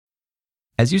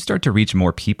As you start to reach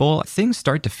more people, things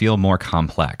start to feel more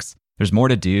complex. There's more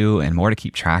to do and more to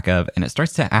keep track of, and it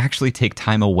starts to actually take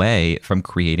time away from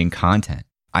creating content.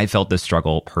 I felt this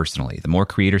struggle personally. The more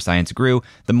Creator Science grew,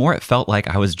 the more it felt like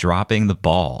I was dropping the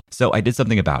ball. So I did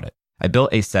something about it. I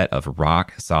built a set of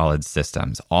rock-solid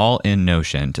systems, all in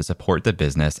Notion, to support the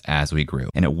business as we grew,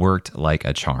 and it worked like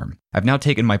a charm. I've now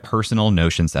taken my personal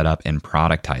Notion setup and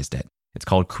productized it. It's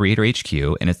called Creator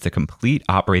HQ, and it's the complete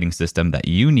operating system that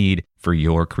you need for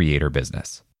your creator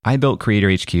business. I built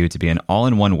Creator HQ to be an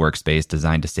all-in-one workspace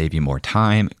designed to save you more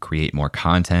time, create more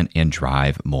content, and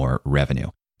drive more revenue.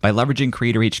 By leveraging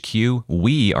Creator HQ,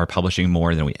 we are publishing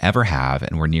more than we ever have,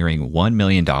 and we're nearing $1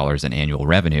 million in annual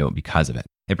revenue because of it.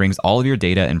 It brings all of your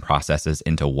data and processes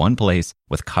into one place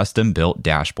with custom-built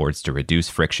dashboards to reduce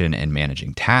friction in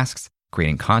managing tasks,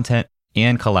 creating content,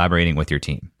 and collaborating with your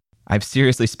team. I've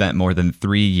seriously spent more than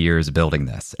 3 years building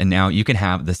this, and now you can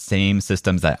have the same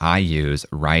systems that I use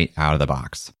right out of the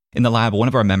box. In the lab, one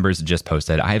of our members just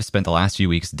posted, I have spent the last few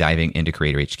weeks diving into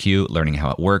Creator HQ, learning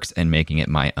how it works, and making it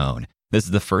my own. This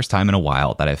is the first time in a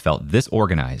while that I've felt this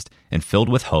organized and filled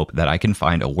with hope that I can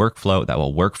find a workflow that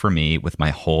will work for me with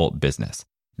my whole business.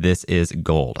 This is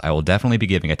gold. I will definitely be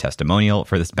giving a testimonial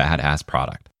for this badass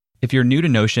product. If you're new to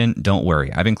Notion, don't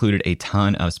worry. I've included a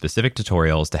ton of specific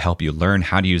tutorials to help you learn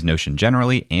how to use Notion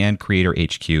generally and Creator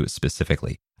HQ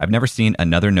specifically. I've never seen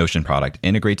another Notion product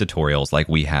integrate tutorials like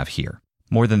we have here.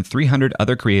 More than 300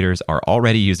 other creators are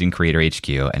already using Creator HQ,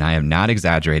 and I am not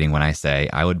exaggerating when I say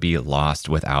I would be lost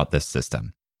without this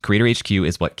system. Creator HQ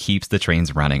is what keeps the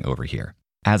trains running over here.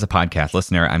 As a podcast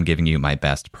listener, I'm giving you my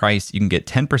best price. You can get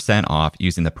 10% off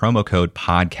using the promo code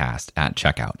PODCAST at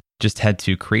checkout. Just head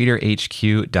to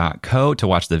creatorhq.co to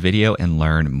watch the video and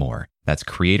learn more. That's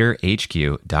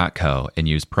creatorhq.co and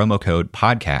use promo code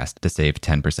PODCAST to save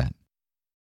 10%.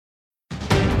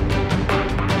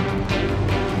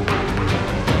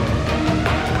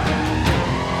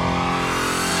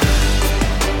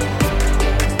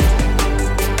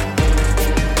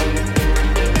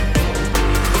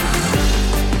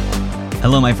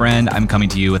 Hello, my friend. I'm coming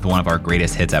to you with one of our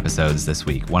greatest hits episodes this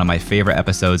week. One of my favorite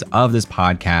episodes of this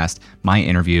podcast, my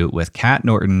interview with Kat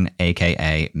Norton,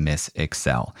 aka Miss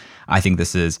Excel. I think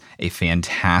this is a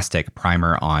fantastic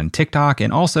primer on TikTok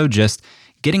and also just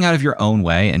getting out of your own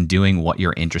way and doing what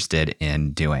you're interested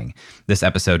in doing. This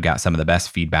episode got some of the best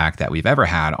feedback that we've ever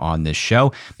had on this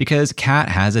show because Kat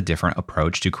has a different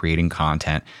approach to creating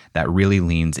content that really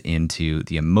leans into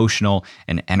the emotional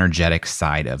and energetic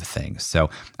side of things. So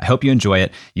I hope you enjoy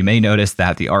it. You may notice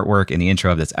that the artwork in the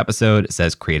intro of this episode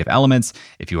says Creative Elements.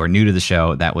 If you are new to the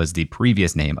show, that was the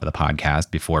previous name of the podcast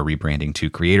before rebranding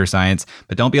to Creator Science.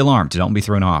 But don't be alarmed. Don't be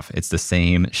thrown off. It's the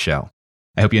same show.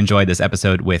 I hope you enjoyed this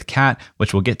episode with Kat,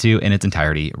 which we'll get to in its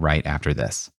entirety right after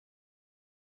this.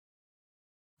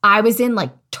 I was in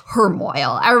like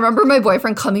turmoil. I remember my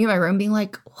boyfriend coming in my room being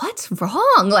like, what's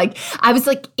wrong? Like I was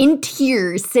like in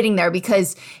tears sitting there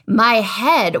because my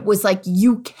head was like,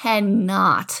 you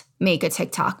cannot make a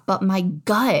TikTok. But my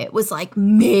gut was like,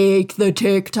 make the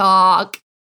TikTok.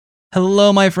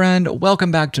 Hello, my friend.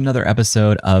 Welcome back to another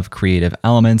episode of Creative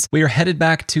Elements. We are headed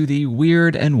back to the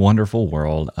weird and wonderful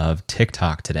world of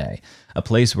TikTok today. A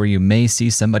place where you may see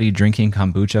somebody drinking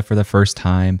kombucha for the first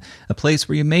time. A place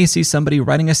where you may see somebody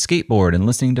riding a skateboard and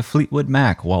listening to Fleetwood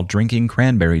Mac while drinking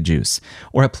cranberry juice.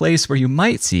 Or a place where you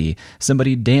might see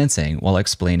somebody dancing while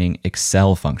explaining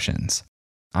Excel functions.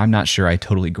 I'm not sure I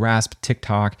totally grasp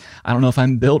TikTok. I don't know if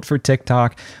I'm built for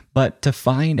TikTok, but to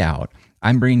find out,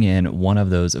 I'm bringing in one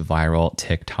of those viral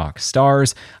TikTok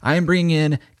stars. I'm bringing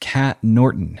in Kat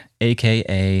Norton,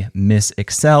 aka Miss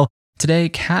Excel. Today,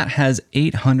 Kat has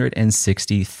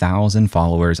 860,000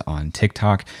 followers on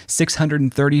TikTok,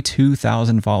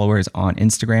 632,000 followers on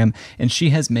Instagram, and she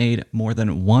has made more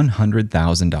than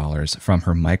 $100,000 from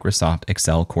her Microsoft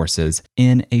Excel courses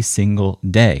in a single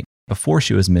day. Before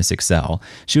she was Miss Excel,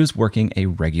 she was working a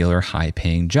regular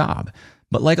high-paying job.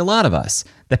 But like a lot of us,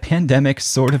 the pandemic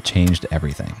sort of changed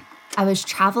everything. I was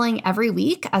traveling every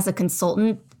week as a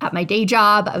consultant at my day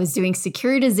job. I was doing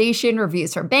securitization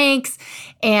reviews for banks.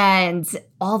 And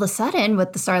all of a sudden,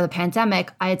 with the start of the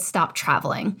pandemic, I had stopped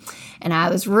traveling. And I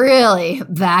was really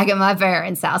back at my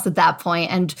parents' house at that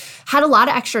point and had a lot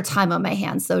of extra time on my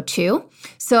hands, though, too.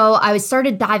 So I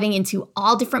started diving into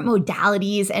all different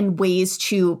modalities and ways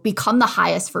to become the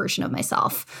highest version of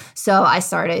myself. So I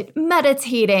started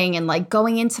meditating and like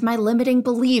going into my limiting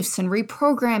beliefs and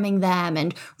reprogramming them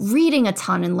and reading a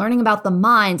ton and learning about the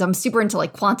mind. I'm super into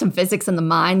like quantum physics and the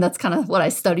mind. That's kind of what I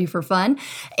study for fun.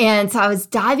 And so I was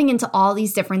diving into all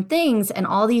these different things and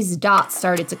all these dots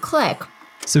started to click.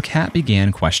 So Kat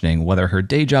began questioning whether her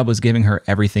day job was giving her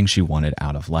everything she wanted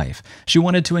out of life. She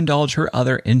wanted to indulge her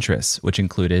other interests, which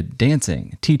included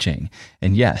dancing, teaching,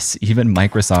 and yes, even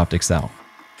Microsoft Excel.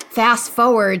 Fast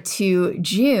forward to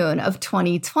June of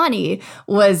 2020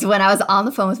 was when I was on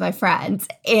the phone with my friends,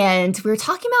 and we were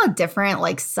talking about different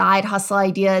like side hustle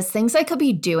ideas, things I could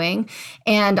be doing.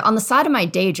 And on the side of my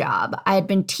day job, I had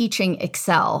been teaching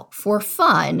Excel for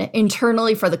fun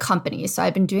internally for the company. So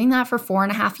I'd been doing that for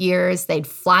 4.5 years. They'd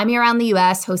fly me around the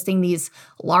US hosting these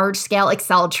large scale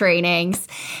Excel trainings.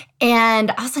 And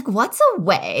I was like, what's a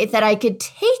way that I could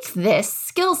take this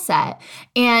skill set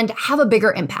and have a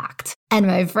bigger impact? And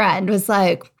my friend was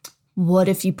like, what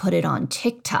if you put it on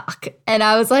TikTok? And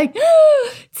I was like,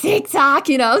 TikTok,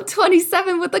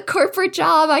 27 with a corporate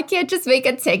job. I can't just make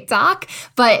a TikTok.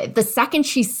 But the second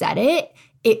she said it,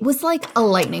 it was like a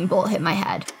lightning bolt hit my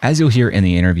head. As you'll hear in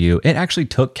the interview, it actually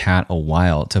took Kat a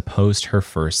while to post her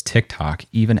first TikTok,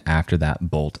 even after that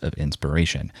bolt of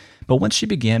inspiration. But once she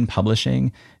began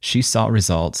publishing, she saw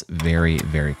results very,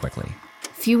 very quickly.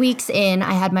 A few weeks in,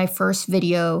 I had my first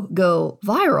video go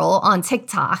viral on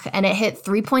TikTok, and it hit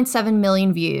 3.7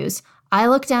 million views. I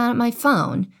looked down at my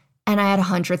phone, and I had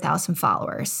 100,000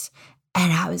 followers.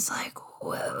 And I was like,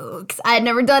 whoa, because I had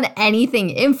never done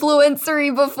anything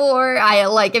influencery before.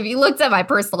 If you looked at my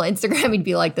personal Instagram, you'd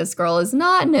be like, this girl is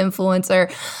not an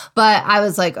influencer. But I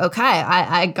was like, okay,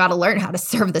 I got to learn how to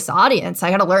serve this audience.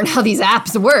 I got to learn how these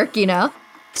apps work,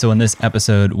 So in this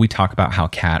episode, we talk about how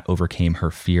Kat overcame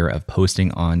her fear of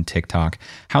posting on TikTok,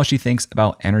 how she thinks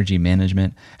about energy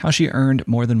management, how she earned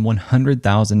more than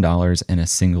 $100,000 in a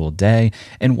single day,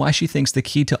 and why she thinks the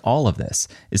key to all of this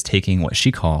is taking what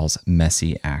she calls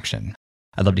messy action.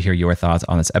 I'd love to hear your thoughts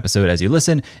on this episode as you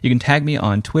listen. You can tag me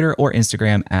on Twitter or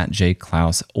Instagram at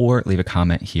jklaus or leave a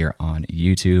comment here on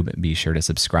YouTube. Be sure to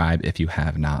subscribe if you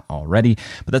have not already.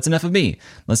 But that's enough of me.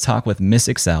 Let's talk with Miss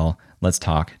Excel. Let's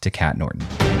talk to Kat Norton.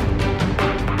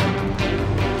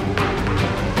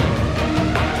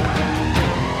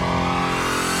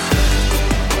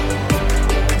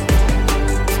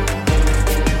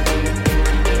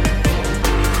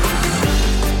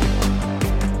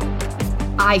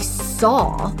 I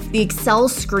saw the Excel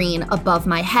screen above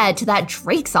my head to that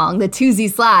Drake song, the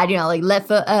 2Z slide, like left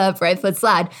foot up, right foot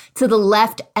slide, to the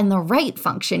left and the right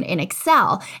function in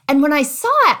Excel. And when I saw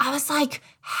it, I was like,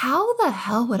 how the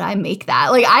hell would I make that?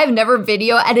 I've never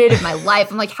video edited in my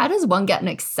life. I'm like, how does one get an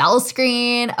Excel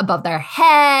screen above their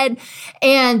head?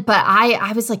 But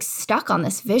I was stuck on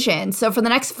this vision. So for the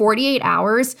next 48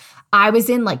 hours, I was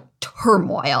in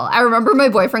turmoil. I remember my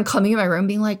boyfriend coming in my room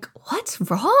being like, what's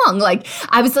wrong?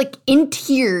 I was in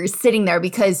tears sitting there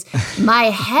because my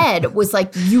head was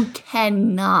like, you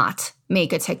cannot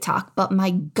make a TikTok. But my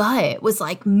gut was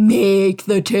like, make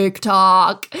the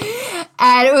TikTok.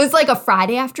 And it was a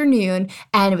Friday afternoon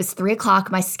and it was 3:00.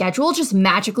 My schedule just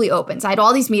magically opens. I had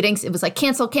all these meetings. It was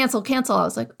cancel, cancel, cancel. I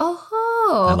was like, oh.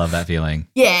 I love that feeling.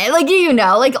 Yeah,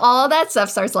 all that stuff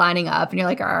starts lining up and you're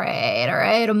like, all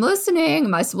right, I'm listening.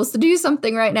 Am I supposed to do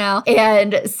something right now?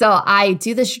 And so I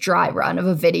do this dry run of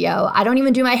a video. I don't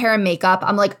even do my hair and makeup.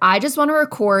 I'm like, I just want to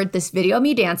record this video of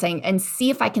me dancing and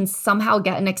see if I can somehow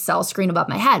get an Excel screen above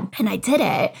my head. And I did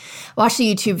it. Watched a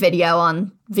YouTube video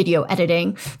on video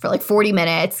editing for 40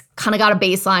 minutes, kind of got a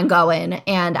baseline going,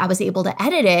 and I was able to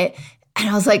edit it. And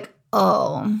I was like,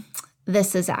 oh,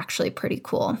 this is actually pretty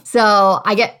cool. So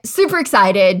I get super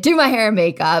excited, do my hair and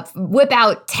makeup, whip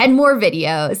out 10 more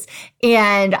videos,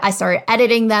 and I started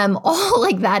editing them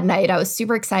all that night. I was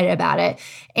super excited about it.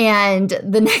 And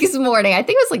the next morning, I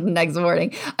think it was the next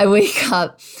morning, I wake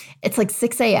up, it's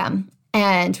 6 a.m.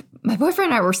 and my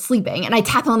boyfriend and I were sleeping, and I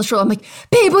tap him on the shoulder. I'm like,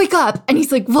 babe, wake up. And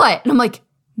he's like, what? And I'm like,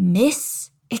 Miss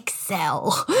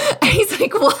Excel. And he's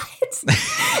like, what?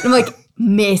 And I'm like,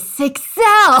 Miss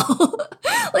Excel.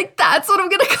 That's what I'm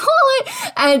going to call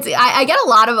it. And I get a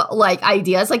lot of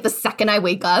ideas the second I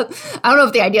wake up. I don't know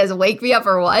if the ideas wake me up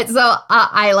or what. So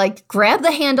I grabbed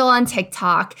the handle on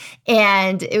TikTok,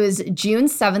 and it was June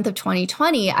 7th of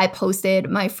 2020. I posted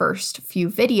my first few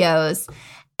videos.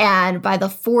 And by the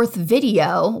fourth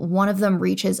video, one of them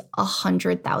reaches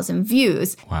 100,000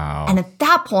 views. Wow. And at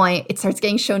that point, it starts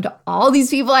getting shown to all these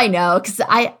people I know, because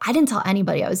I didn't tell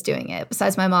anybody I was doing it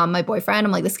besides my mom, my boyfriend.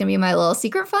 I'm like, this is going to be my little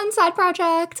secret fun side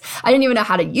project. I didn't even know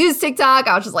how to use TikTok.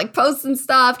 I was just posting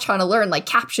stuff, trying to learn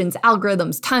captions,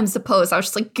 algorithms, times to post. I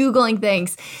was just Googling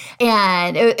things.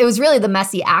 And it was really the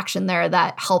messy action there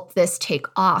that helped this take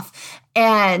off.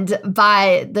 And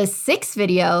by the sixth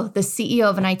video, the CEO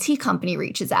of an IT company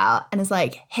reaches out and is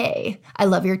like, hey, I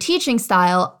love your teaching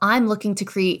style. I'm looking to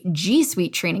create G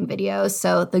Suite training videos,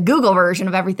 so the Google version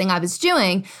of everything I was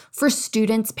doing, for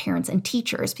students, parents, and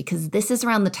teachers, because this is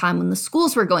around the time when the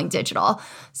schools were going digital.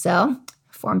 So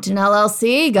formed an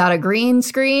LLC, got a green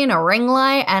screen, a ring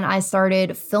light, and I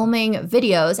started filming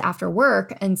videos after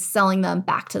work and selling them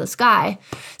back to the sky.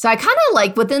 So I kind of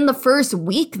like within the first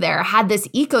week there had this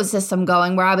ecosystem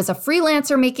going where I was a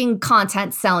freelancer making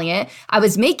content, selling it. I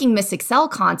was making Miss Excel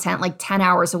content like 10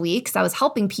 hours a week because I was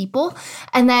helping people.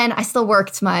 And then I still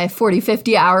worked my 40,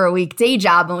 50 hour a week day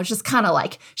job and was just kind of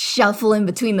like shuffling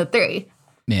between the three.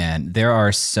 Man, there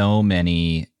are so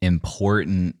many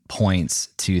important points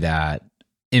to that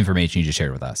information you just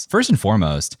shared with us. First and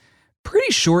foremost,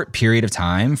 pretty short period of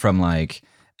time from like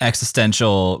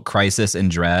existential crisis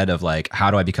and dread of like, how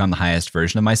do I become the highest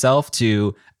version of myself,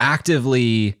 to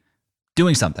actively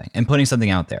doing something and putting something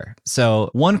out there. So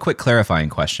one quick clarifying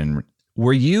question.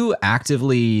 Were you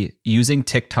actively using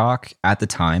TikTok at the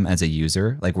time as a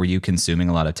user? Like, were you consuming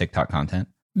a lot of TikTok content?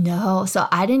 No, so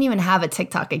I didn't even have a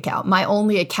TikTok account. My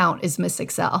only account is Miss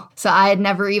Excel. So I had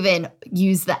never even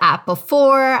used the app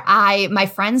before. My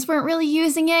friends weren't really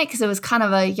using it because it was kind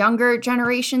of a younger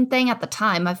generation thing at the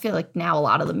time. I feel like now a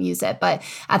lot of them use it, but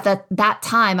at that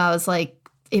time I was like,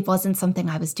 it wasn't something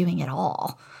I was doing at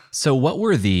all. So what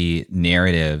were the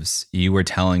narratives you were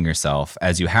telling yourself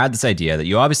as you had this idea that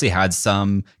you obviously had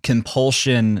some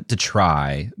compulsion to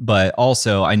try, but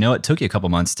also I know it took you a couple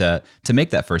months to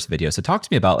make that first video. So talk to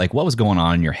me about like what was going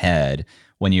on in your head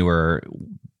when you were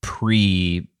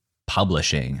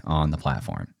pre-publishing on the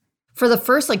platform. For the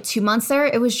first like 2 months there,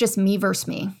 it was just me versus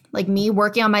me. Like me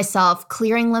working on myself,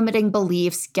 clearing limiting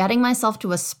beliefs, getting myself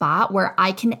to a spot where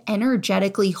I can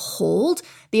energetically hold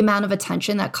the amount of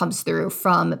attention that comes through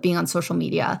from being on social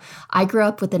media. I grew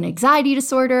up with an anxiety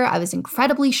disorder. I was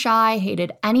incredibly shy,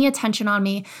 hated any attention on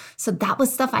me. So that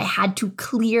was stuff I had to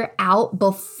clear out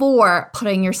before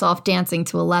putting yourself dancing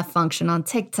to a left function on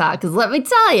TikTok. Because let me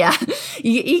tell you,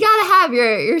 you got to have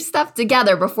your stuff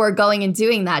together before going and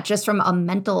doing that, just from a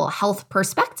mental health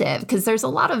perspective, because there's a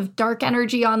lot of dark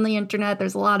energy on the internet.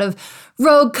 There's a lot of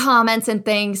rogue comments and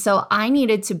things. So I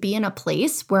needed to be in a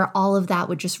place where all of that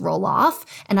would just roll off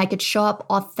and I could show up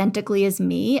authentically as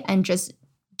me and just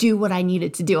do what I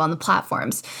needed to do on the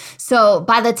platforms. So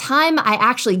by the time I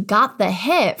actually got the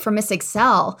hit for Miss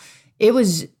Excel, it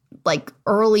was like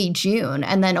early June.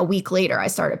 And then a week later, I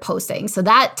started posting. So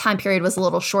that time period was a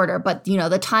little shorter, but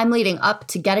the time leading up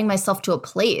to getting myself to a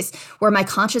place where my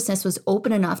consciousness was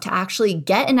open enough to actually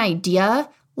get an idea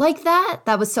like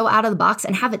that was so out of the box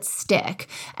and have it stick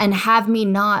and have me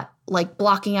not like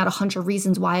blocking out 100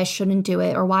 reasons why I shouldn't do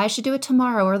it or why I should do it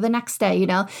tomorrow or the next day,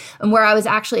 and where I was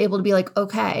actually able to be like,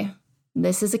 okay,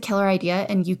 this is a killer idea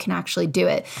and you can actually do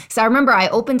it. So I remember I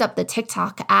opened up the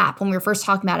TikTok app when we were first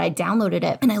talking about it. I downloaded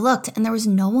it and I looked and there was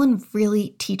no one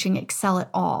really teaching Excel at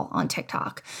all on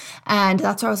TikTok. And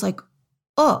that's where I was like,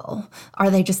 oh, are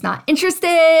they just not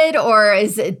interested? Or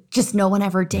is it just no one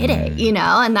ever did it,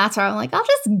 And that's where I'm like, I'll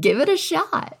just give it a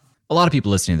shot. A lot of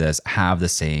people listening to this have the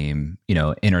same,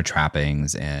 inner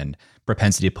trappings and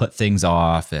propensity to put things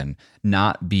off and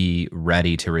not be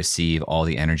ready to receive all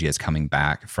the energy that's coming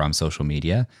back from social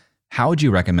media. How would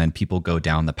you recommend people go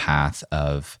down the path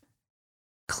of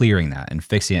clearing that and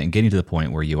fixing it and getting to the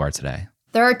point where you are today?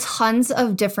 There are tons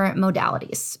of different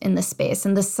modalities in this space.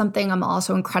 And this is something I'm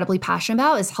also incredibly passionate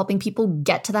about, is helping people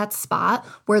get to that spot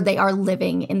where they are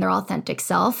living in their authentic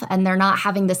self and they're not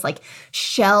having this like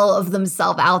shell of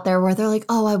themselves out there where they're like,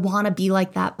 oh, I want to be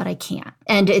like that, but I can't.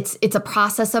 And it's a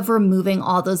process of removing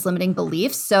all those limiting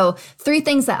beliefs. So 3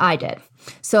 things that I did.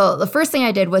 So the first thing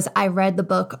I did was I read the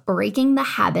book Breaking the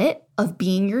Habit of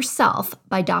Being Yourself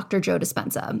by Dr. Joe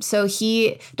Dispenza. So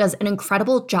he does an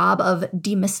incredible job of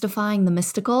demystifying the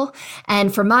mystical.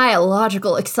 And for my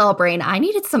logical Excel brain, I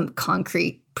needed some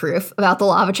concrete proof about the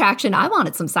law of attraction. I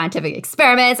wanted some scientific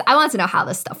experiments. I wanted to know how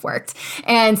this stuff worked.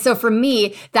 And so for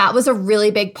me, that was a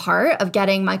really big part of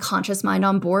getting my conscious mind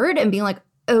on board and being like,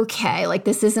 okay, like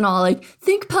this isn't all like,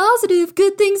 think positive,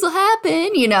 good things will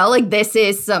happen, like this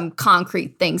is some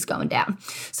concrete things going down.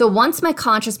 So once my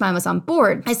conscious mind was on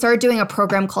board, I started doing a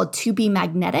program called To Be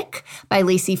Magnetic by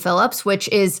Lacey Phillips, which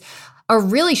is a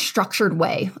really structured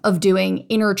way of doing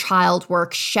inner child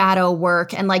work, shadow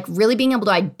work, and like really being able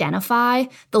to identify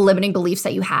the limiting beliefs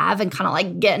that you have and kind of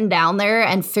like getting down there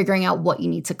and figuring out what you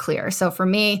need to clear. So for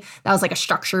me, that was like a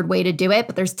structured way to do it,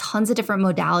 but there's tons of different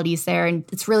modalities there. And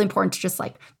it's really important to just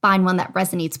like find one that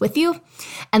resonates with you.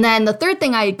 And then the third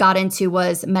thing I got into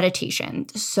was meditation.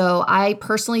 So I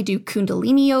personally do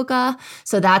Kundalini yoga.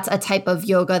 So that's a type of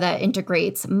yoga that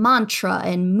integrates mantra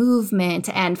and movement.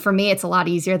 And for me, it's a lot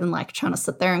easier than like trying to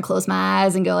sit there and close my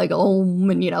eyes and go like, oh,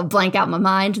 and, blank out my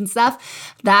mind and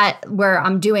stuff. That where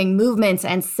I'm doing movements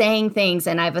and saying things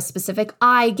and I have a specific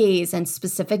eye gaze and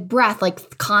specific breath,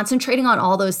 like concentrating on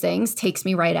all those things takes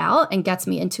me right out and gets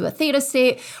me into a theta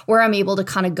state where I'm able to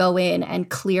kind of go in and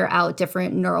clear out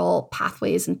different neural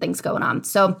pathways and things going on.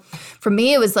 So for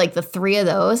me, it was like the three of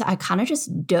those. I kind of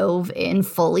just dove in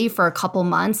fully for a couple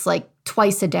months, like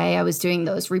twice a day. I was doing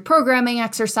those reprogramming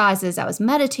exercises. I was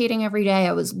meditating every day.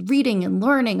 I was reading and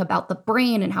learning about the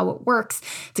brain and how it works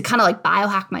to kind of like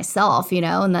biohack myself,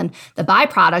 And then the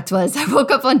byproduct was I woke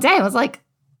up one day and was like,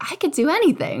 I could do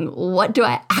anything. What do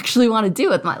I actually want to do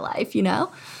with my life,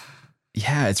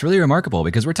 Yeah, it's really remarkable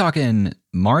because we're talking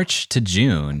March to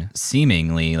June,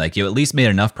 seemingly like you at least made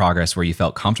enough progress where you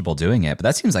felt comfortable doing it. But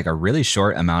that seems like a really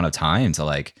short amount of time to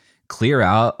like clear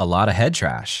out a lot of head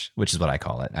trash, which is what I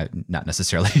call it. I'm not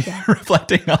necessarily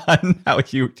reflecting on how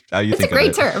you think of it. It's a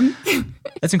great term.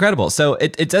 That's incredible. So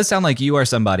it does sound like you are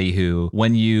somebody who,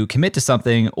 when you commit to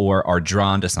something or are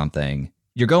drawn to something,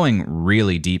 you're going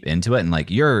really deep into it and like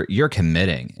you're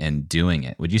committing and doing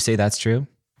it. Would you say that's true?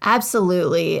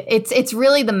 Absolutely. It's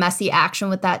really the messy action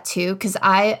with that too, because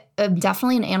I am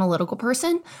definitely an analytical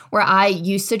person where I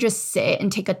used to just sit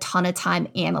and take a ton of time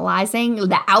analyzing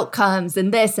the outcomes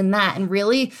and this and that, and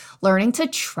really learning to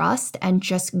trust and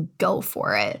just go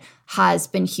for it has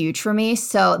been huge for me.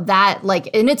 So that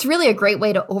and it's really a great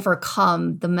way to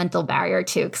overcome the mental barrier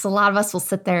too, because a lot of us will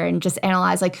sit there and just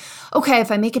analyze like, okay,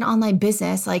 if I make an online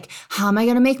business, like how am I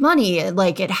going to make money?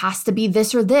 Like it has to be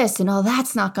this or this, and oh,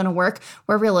 that's not going to work.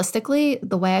 Where realistically,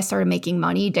 the way I started making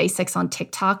money day 6 on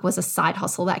TikTok was a side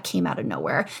hustle that came out of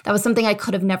nowhere. That was something I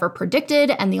could have never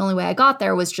predicted. And the only way I got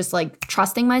there was just like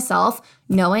trusting myself,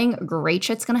 knowing great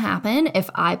shit's going to happen if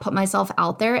I put myself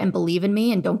out there and believe in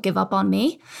me and don't give up on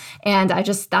me. And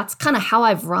that's kind of how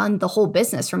I've run the whole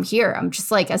business from here. I'm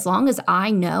just like, as long as I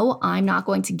know I'm not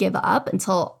going to give up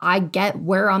until I get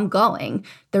where I'm going,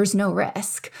 there's no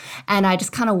risk. And I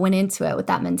just kind of went into it with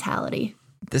that mentality.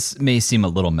 This may seem a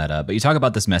little meta, but you talk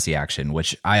about this messy action,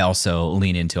 which I also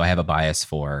lean into. I have a bias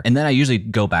for. And then I usually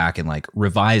go back and like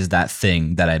revise that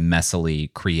thing that I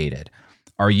messily created.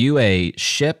 Are you a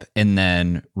ship and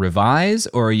then revise,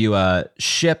 or are you a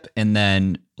ship and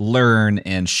then learn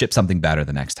and ship something better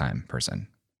the next time person?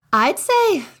 I'd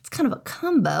say it's kind of a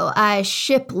combo. I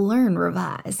ship, learn,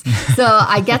 revise. So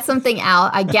I get something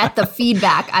out, I get the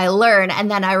feedback, I learn,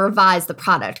 and then I revise the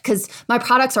product, because my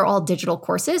products are all digital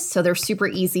courses. So they're super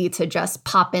easy to just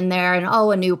pop in there and,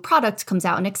 oh, a new product comes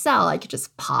out in Excel. I could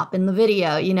just pop in the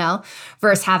video,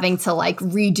 versus having to like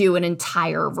redo an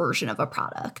entire version of a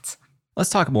product. Let's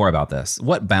talk more about this.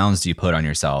 What bounds do you put on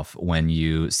yourself when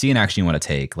you see an action you want to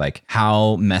take? Like,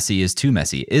 how messy is too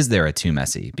messy? Is there a too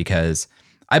messy? Because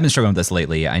I've been struggling with this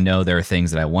lately. I know there are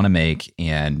things that I want to make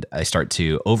and I start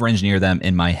to over-engineer them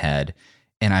in my head.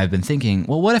 And I've been thinking,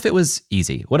 well, what if it was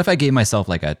easy? What if I gave myself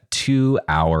like a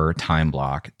 2-hour time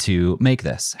block to make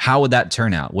this? How would that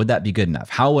turn out? Would that be good enough?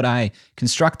 How would I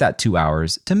construct that 2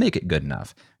 hours to make it good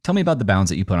enough? Tell me about the bounds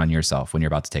that you put on yourself when you're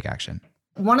about to take action.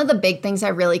 One of the big things I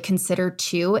really consider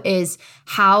too is,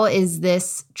 how is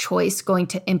this choice going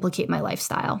to implicate my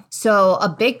lifestyle? So a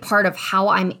big part of how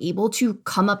I'm able to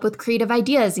come up with creative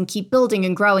ideas and keep building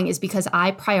and growing is because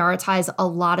I prioritize a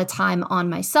lot of time on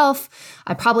myself.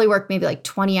 I probably work maybe like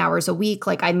 20 hours a week.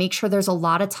 Like I make sure there's a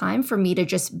lot of time for me to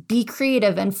just be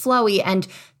creative and flowy and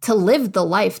to live the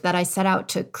life that I set out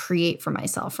to create for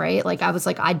myself, right? Like I was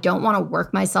like, I don't want to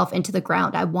work myself into the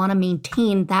ground. I want to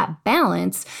maintain that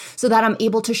balance so that I'm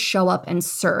able to show up and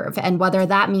serve. And whether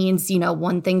that means,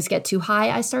 when things get too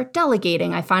high, I start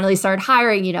delegating. I finally started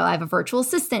hiring, I have a virtual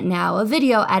assistant now, a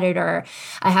video editor.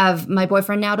 I have my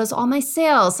boyfriend now does all my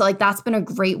sales. So like that's been a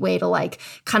great way to like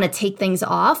kind of take things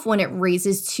off when it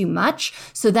raises too much.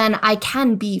 So then I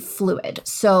can be fluid.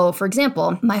 So for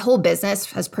example, my whole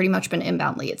business has pretty much been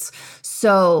inbound leads.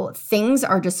 So things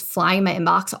are just flying in my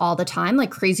inbox all the time,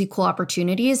 like crazy cool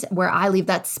opportunities where I leave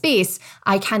that space,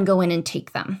 I can go in and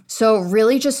take them. So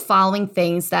really just following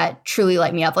things that truly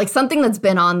light me up, like something that's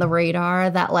been on the radar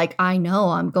that like I know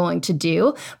I'm going to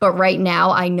do, but right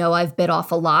now I know I've bit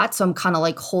off a lot. So I'm kind of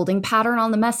like holding pattern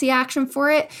on the messy action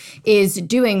for it, is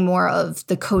doing more of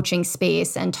the coaching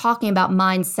space and talking about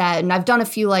mindset. And I've done a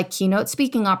few like keynote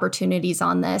speaking opportunities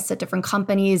on this at different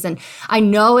companies. And I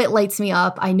know it lights me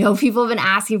up. I know people have been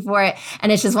asking for it.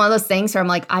 And it's just one of those things where I'm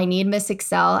like, I need Miss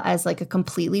Excel as like a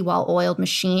completely well-oiled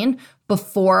machine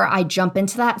before I jump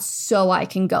into that so I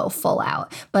can go full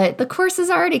out. But the course has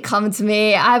already come to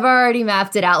me. I've already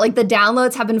mapped it out. Like the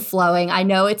downloads have been flowing. I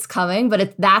know it's coming,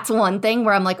 but that's one thing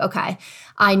where I'm like, okay,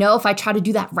 I know if I try to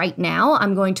do that right now,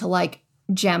 I'm going to like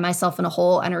jam myself in a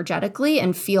hole energetically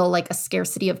and feel like a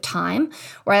scarcity of time,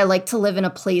 where I like to live in a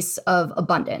place of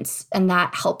abundance. And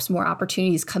that helps more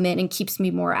opportunities come in and keeps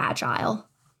me more agile.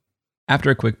 After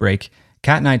a quick break,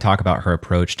 Kat and I talk about her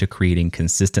approach to creating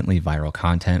consistently viral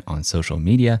content on social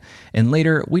media, and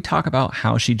later we talk about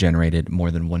how she generated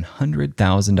more than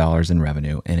 $100,000 in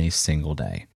revenue in a single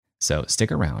day. So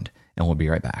stick around and we'll be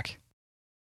right back.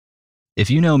 If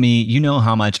you know me, you know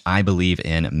how much I believe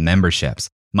in memberships.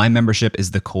 My membership is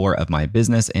the core of my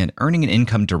business, and earning an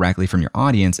income directly from your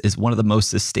audience is one of the most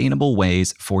sustainable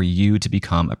ways for you to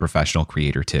become a professional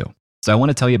creator too. So I want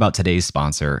to tell you about today's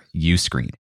sponsor, Uscreen.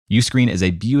 Uscreen is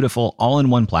a beautiful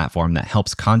all-in-one platform that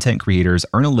helps content creators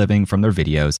earn a living from their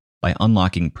videos by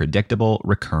unlocking predictable,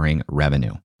 recurring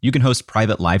revenue. You can host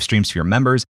private live streams for your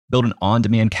members, build an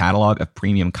on-demand catalog of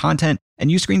premium content, and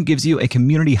Uscreen gives you a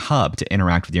community hub to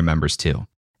interact with your members too.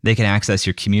 They can access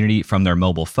your community from their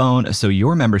mobile phone, so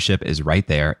your membership is right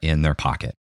there in their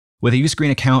pocket. With a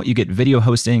Uscreen account, you get video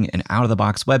hosting, an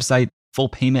out-of-the-box website, full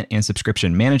payment and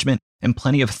subscription management, and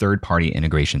plenty of third-party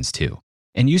integrations too.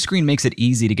 And Uscreen makes it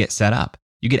easy to get set up.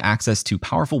 You get access to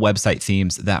powerful website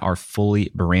themes that are fully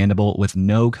brandable with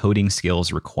no coding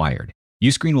skills required.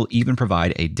 Uscreen will even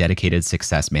provide a dedicated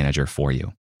success manager for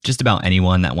you. Just about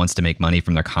anyone that wants to make money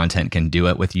from their content can do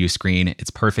it with Uscreen. It's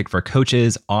perfect for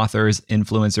coaches, authors,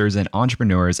 influencers, and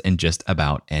entrepreneurs in just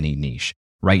about any niche.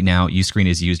 Right now, Uscreen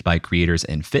is used by creators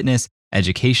in fitness,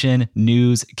 education,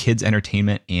 news, kids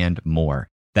entertainment, and more.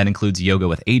 That includes Yoga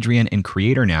with Adriene and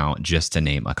Creator Now, just to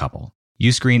name a couple.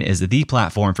 Uscreen is the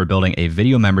platform for building a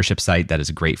video membership site that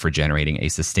is great for generating a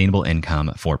sustainable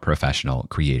income for professional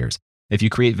creators. If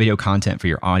you create video content for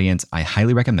your audience, I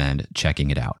highly recommend checking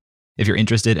it out. If you're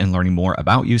interested in learning more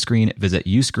about Uscreen, visit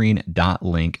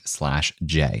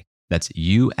uscreen.link/J. That's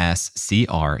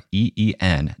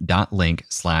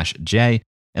uscreen.link/J,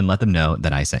 and let them know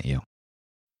that I sent you.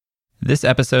 This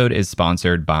episode is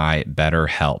sponsored by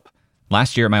BetterHelp.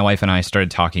 Last year, my wife and I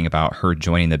started talking about her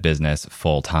joining the business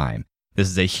full time. This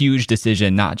is a huge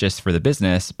decision, not just for the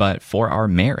business, but for our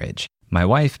marriage. My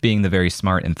wife, being the very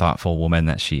smart and thoughtful woman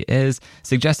that she is,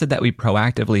 suggested that we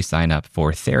proactively sign up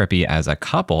for therapy as a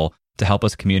couple to help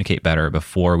us communicate better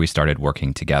before we started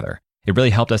working together. It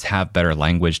really helped us have better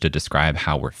language to describe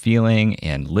how we're feeling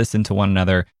and listen to one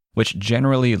another, which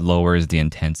generally lowers the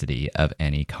intensity of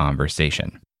any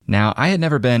conversation. Now, I had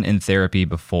never been in therapy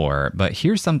before, but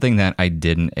here's something that I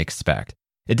didn't expect.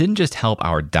 It didn't just help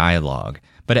our dialogue,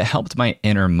 but it helped my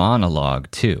inner monologue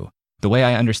too. The way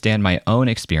I understand my own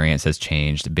experience has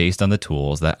changed based on the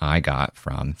tools that I got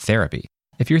from therapy.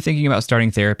 If you're thinking about starting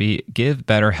therapy, give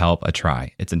BetterHelp a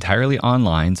try. It's entirely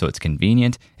online, so it's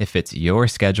convenient, it fits your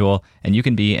schedule, and you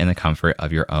can be in the comfort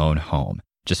of your own home.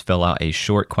 Just fill out a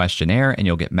short questionnaire and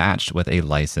you'll get matched with a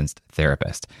licensed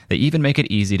therapist. They even make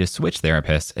it easy to switch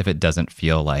therapists if it doesn't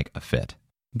feel like a fit.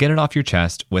 Get it off your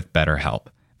chest with BetterHelp.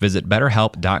 Visit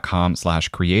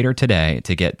betterhelp.com/creator today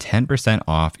to get 10%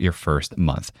 off your first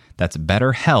month. That's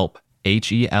BetterHelp,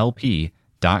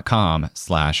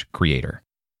 HELP.com/creator.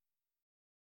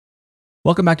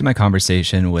 Welcome back to my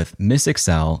conversation with Miss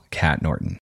Excel, Kat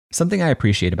Norton. Something I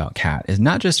appreciate about Kat is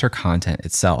not just her content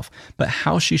itself, but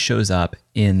how she shows up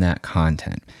in that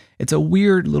content. It's a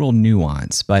weird little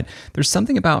nuance, but there's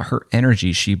something about her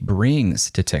energy she brings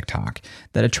to TikTok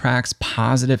that attracts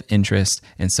positive interest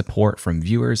and support from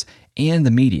viewers and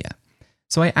the media.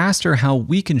 So I asked her how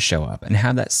we can show up and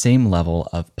have that same level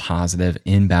of positive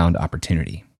inbound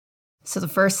opportunity. So the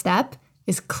first step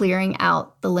is clearing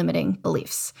out the limiting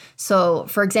beliefs. So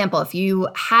for example, if you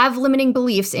have limiting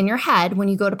beliefs in your head when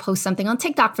you go to post something on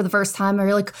TikTok for the first time, or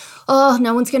you're like, oh,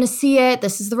 no one's going to see it.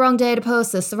 This is the wrong day to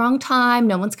post. This is the wrong time.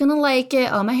 No one's going to like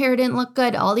it. Oh, my hair didn't look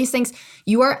good. All these things.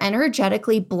 You are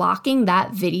energetically blocking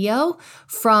that video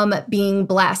from being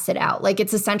blasted out. Like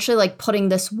it's essentially like putting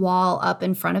this wall up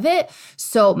in front of it.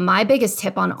 So my biggest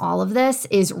tip on all of this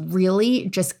is really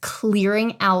just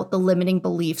clearing out the limiting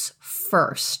beliefs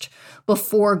first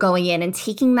before going in and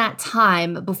taking that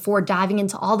time before diving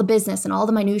into all the business and all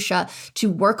the minutia to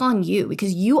work on you,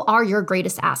 because you are your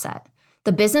greatest asset.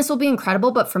 The business will be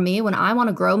incredible, but for me, when I want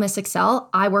to grow Miss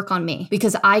Excel, I work on me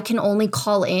because I can only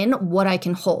call in what I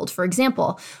can hold. For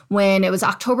example, when it was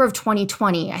October of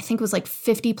 2020, I think it was like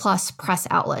 50 plus press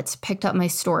outlets picked up my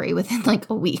story within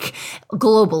like a week.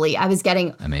 Globally, I was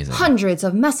getting hundreds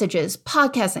of messages,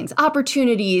 podcastings,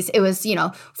 opportunities. It was,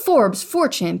 Forbes,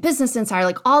 Fortune, Business Insider,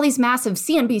 like all these massive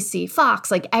CNBC,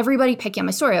 Fox, like everybody picking up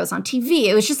my story. I was on TV.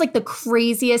 It was just like the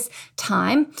craziest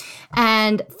time.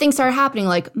 And things started happening,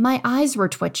 like my eyes were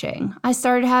twitching. I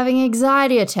started having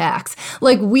anxiety attacks,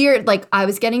 like weird, like I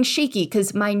was getting shaky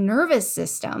because my nervous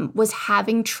system was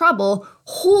having trouble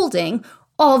holding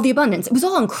all of the abundance. It was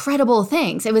all incredible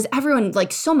things. It was everyone,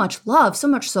 like so much love, so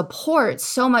much support,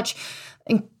 so much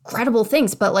incredible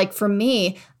things. But like for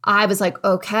me, I was like,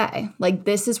 okay, like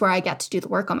this is where I get to do the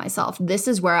work on myself. This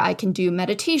is where I can do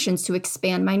meditations to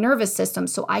expand my nervous system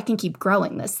so I can keep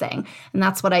growing this thing. And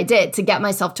that's what I did to get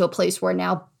myself to a place where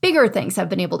now bigger things have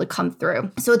been able to come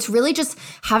through. So it's really just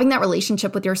having that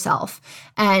relationship with yourself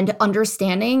and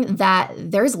understanding that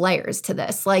there's layers to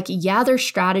this. Like, yeah, there's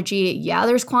strategy. Yeah,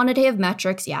 there's quantitative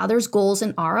metrics. Yeah, there's goals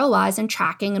and ROIs and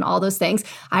tracking and all those things.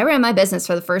 I ran my business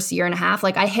for the first year and a half.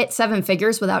 Like I hit 7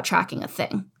 figures without tracking a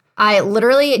thing. I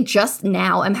literally just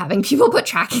now am having people put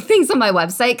tracking things on my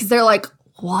website because they're like,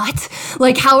 what?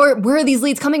 Like, where are these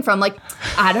leads coming from? Like,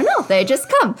 I don't know. They just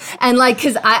come. And like,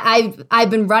 cause I've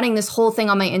been running this whole thing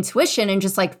on my intuition and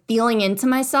just like feeling into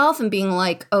myself and being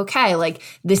like, okay, like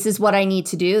this is what I need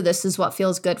to do. This is what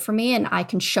feels good for me. And I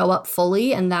can show up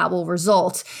fully and that will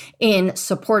result in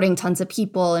supporting tons of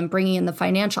people and bringing in the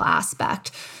financial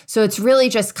aspect. So it's really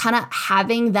just kind of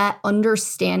having that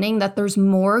understanding that there's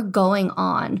more going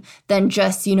on than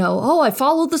just, I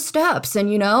followed the steps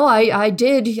and,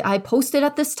 I posted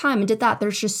at this time and did that.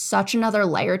 There's just such another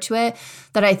layer to it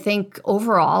that I think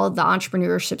overall the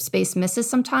entrepreneurship space misses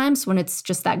sometimes when it's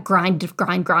just that grind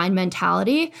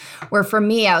mentality, where for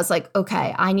me, I was like,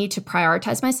 okay, I need to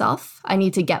prioritize myself. I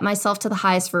need to get myself to the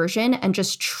highest version and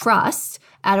just trust.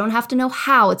 I don't have to know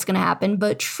how it's going to happen,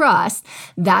 but trust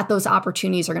that those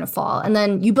opportunities are going to fall. And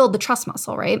then you build the trust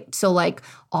muscle, right? So like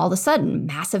all of a sudden,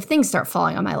 massive things start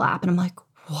falling on my lap and I'm like,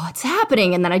 what's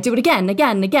happening? And then I do it again and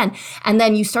again and again. And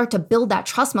then you start to build that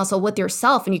trust muscle with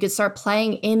yourself and you can start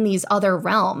playing in these other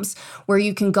realms where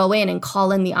you can go in and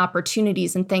call in the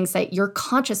opportunities and things that your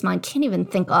conscious mind can't even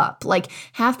think up. Like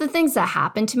half the things that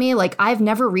happen to me, like I've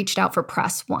never reached out for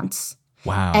press once.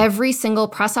 Wow. Every single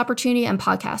press opportunity and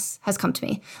podcast has come to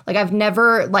me. Like I've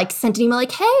never like sent an email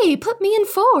like, hey, put me in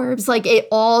Forbes. Like it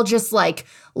all just like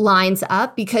lines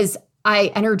up because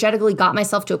I energetically got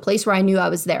myself to a place where I knew I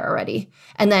was there already.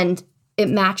 And then it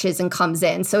matches and comes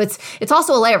in. So it's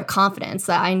also a layer of confidence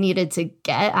that I needed to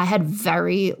get. I had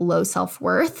very low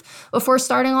self-worth before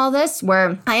starting all this,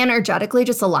 where I energetically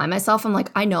just align myself. I'm like,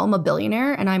 I know I'm a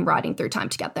billionaire and I'm riding through time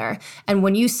to get there. And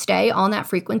when you stay on that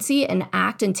frequency and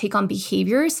act and take on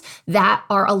behaviors that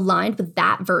are aligned with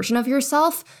that version of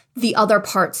yourself, the other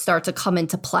parts start to come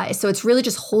into play. So it's really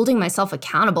just holding myself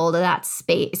accountable to that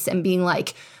space and being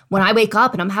like, when I wake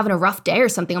up and I'm having a rough day or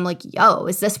something, I'm like, yo,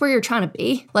 is this where you're trying to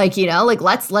be? Like, like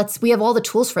let's, we have all the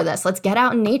tools for this. Let's get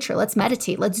out in nature. Let's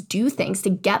meditate. Let's do things to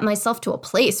get myself to a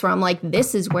place where I'm like,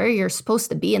 this is where you're supposed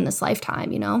to be in this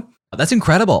lifetime, That's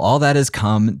incredible. All that has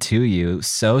come to you.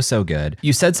 So good.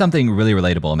 You said something really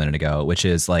relatable a minute ago, which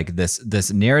is like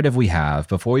this narrative we have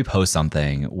before we post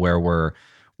something where we're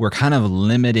kind of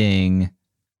limiting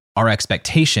our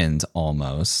expectations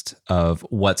almost of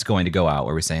what's going to go out,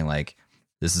 where we're saying like,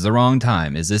 this is the wrong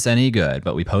time. Is this any good?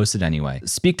 But we post it anyway.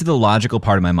 Speak to the logical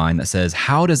part of my mind that says,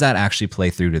 how does that actually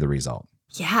play through to the result?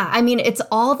 Yeah, I mean, it's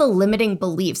all the limiting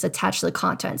beliefs attached to the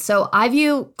content. So I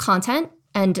view content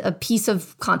and a piece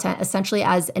of content essentially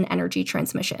as an energy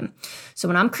transmission. So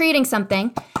when I'm creating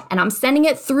something and I'm sending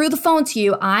it through the phone to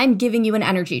you, I'm giving you an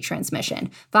energy transmission.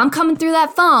 If I'm coming through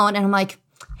that phone and I'm like,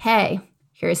 hey,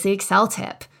 here's the Excel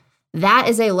tip. That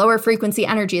is a lower frequency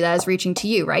energy that is reaching to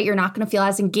you, right? You're not going to feel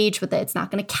as engaged with it. It's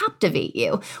not going to captivate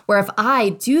you. Where if I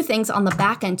do things on the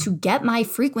back end to get my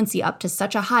frequency up to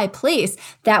such a high place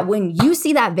that when you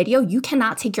see that video, you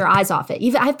cannot take your eyes off it.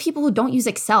 Even I have people who don't use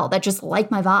Excel that just like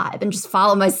my vibe and just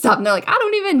follow my stuff. And they're like, I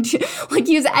don't even like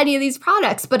use any of these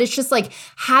products. But it's just like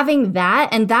having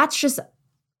that. And that's just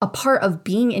a part of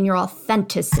being in your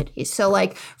authenticity. So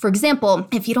like, for example,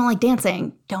 if you don't like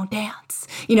dancing, don't dance.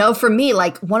 For me,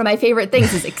 like one of my favorite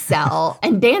things is Excel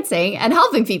and dancing and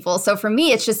helping people. So for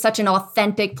me, it's just such an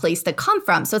authentic place to come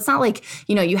from. So it's not like,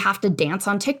 you have to dance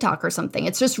on TikTok or something.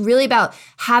 It's just really about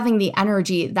having the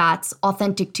energy that's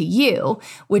authentic to you,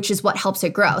 which is what helps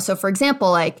it grow. So for example,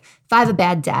 like if I have a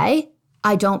bad day,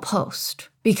 I don't post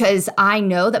because I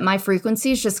know that my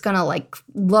frequency is just going to like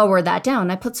lower that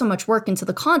down. I put so much work into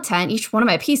the content. Each one of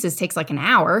my pieces takes like an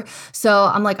hour. So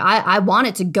I'm like, I want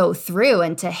it to go through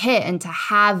and to hit and to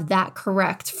have that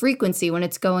correct frequency when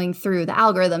it's going through the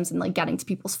algorithms and like getting to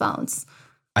people's phones.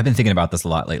 I've been thinking about this a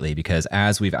lot lately because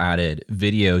as we've added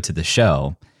video to the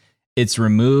show, it's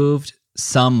removed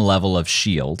some level of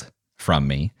shield from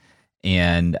me.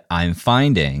 And I'm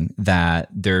finding that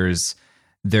there's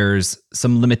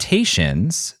some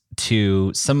limitations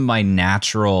to some of my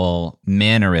natural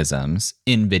mannerisms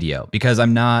in video because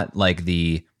I'm not like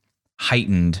the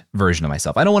heightened version of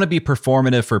myself. I don't want to be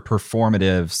performative for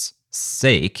performative's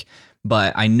sake,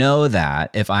 but I know that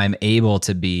if I'm able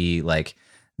to be like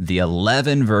the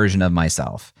 11 version of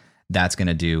myself, that's going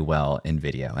to do well in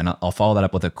video. And I'll follow that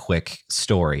up with a quick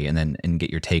story and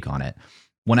get your take on it.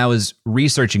 When I was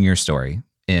researching your story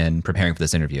in preparing for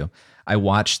this interview, I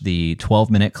watched the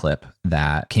 12-minute clip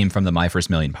that came from the My First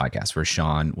Million podcast where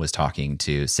Sean was talking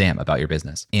to Sam about your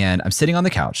business. And I'm sitting on the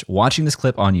couch watching this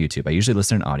clip on YouTube. I usually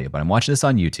listen in audio, but I'm watching this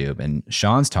on YouTube and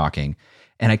Sean's talking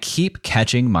and I keep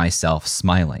catching myself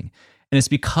smiling. And it's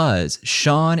because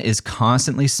Sean is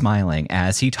constantly smiling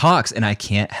as he talks and I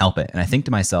can't help it. And I think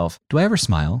to myself, do I ever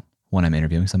smile when I'm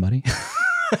interviewing somebody?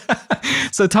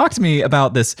 So talk to me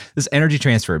about this energy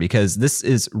transfer, because this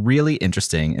is really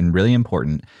interesting and really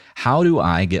important. How do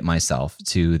I get myself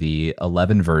to the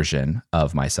 11 version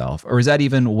of myself? Or is that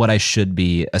even what I should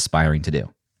be aspiring to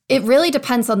do? It really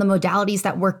depends on the modalities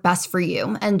that work best for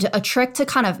you. And a trick to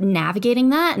kind of navigating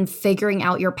that and figuring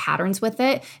out your patterns with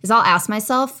it is I'll ask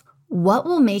myself, what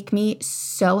will make me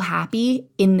so happy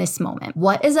in this moment?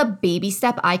 What is a baby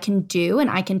step I can do and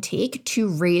I can take to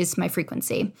raise my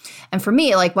frequency? And for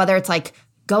me, like whether it's like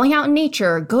going out in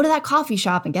nature, go to that coffee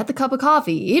shop and get the cup of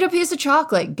coffee, eat a piece of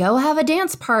chocolate, go have a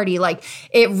dance party. Like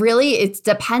it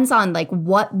depends on like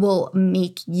what will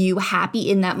make you happy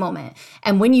in that moment.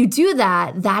 And when you do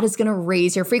that, that is going to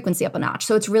raise your frequency up a notch.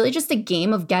 So it's really just a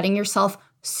game of getting yourself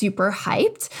super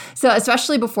hyped. So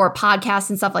especially before podcasts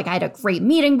and stuff, like I had a great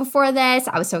meeting before this.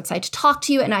 I was so excited to talk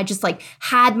to you. And I just like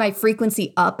had my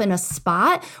frequency up in a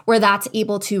spot where that's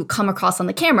able to come across on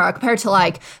the camera compared to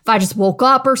like if I just woke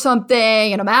up or something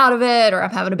and I'm out of it or I'm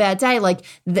having a bad day, like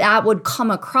that would come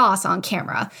across on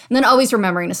camera. And then always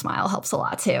remembering to smile helps a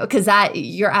lot too, because that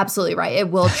you're absolutely right.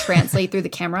 It will translate through the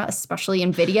camera, especially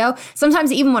in video.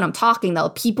 Sometimes even when I'm talking though,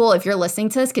 people, if you're listening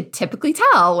to this, could typically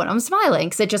tell when I'm smiling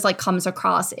because it just like comes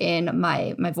across in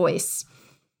my voice.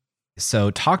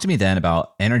 So talk to me then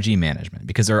about energy management,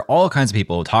 because there are all kinds of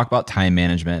people who talk about time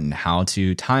management and how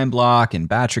to time block and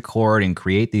batch record and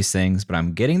create these things. But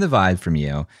I'm getting the vibe from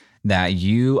you that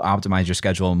you optimize your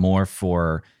schedule more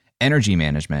for energy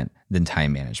management than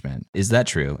time management. Is that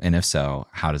true? And if so,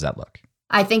 how does that look?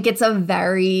 I think it's a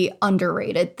very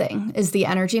underrated thing is the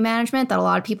energy management that a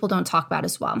lot of people don't talk about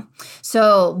as well.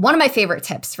 So one of my favorite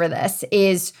tips for this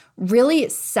is really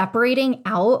separating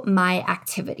out my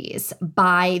activities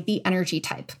by the energy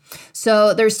type.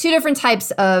 So there's two different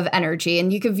types of energy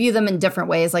and you can view them in different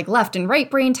ways, like left and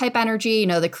right brain type energy,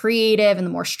 the creative and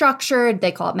the more structured.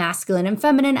 They call it masculine and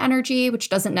feminine energy, which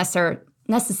doesn't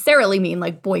necessarily mean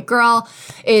like boy girl.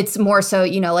 It's more so,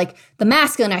 like the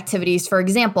masculine activities, for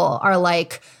example, are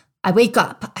like I wake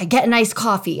up, I get a nice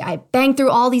coffee, I bang through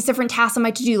all these different tasks on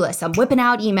my to-do list, I'm whipping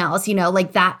out emails,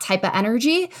 like that type of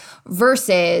energy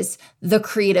versus the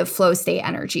creative flow state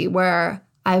energy where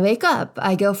I wake up,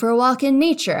 I go for a walk in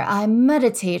nature, I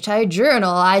meditate, I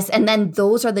journal, and then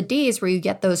those are the days where you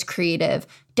get those creative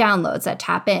downloads that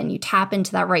tap in. You tap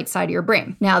into that right side of your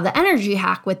brain. Now, the energy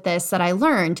hack with this that I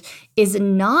learned is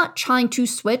not trying to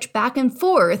switch back and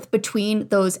forth between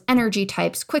those energy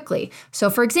types quickly. So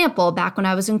for example, back when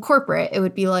I was in corporate, it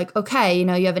would be like, okay,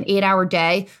 you have an 8-hour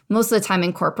day. Most of the time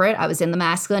in corporate, I was in the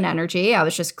masculine energy. I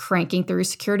was just cranking through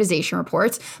securitization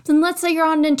reports. Then let's say you're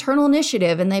on an internal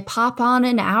initiative and they pop on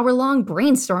an hour-long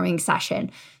brainstorming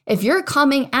session. If you're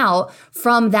coming out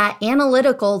from that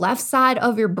analytical left side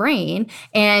of your brain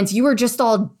and you are just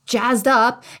all jazzed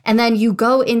up and then you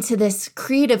go into this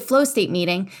creative flow state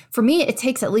meeting, for me, it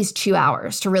takes at least 2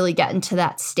 hours to really get into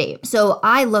that state. So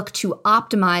I look to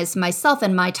optimize myself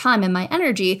and my time and my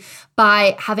energy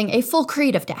by having a full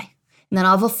creative day. And then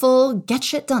I'll have a full get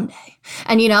shit done day.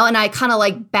 And, and I kind of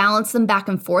like balance them back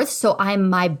and forth. So I'm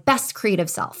my best creative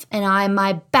self and I'm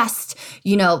my best,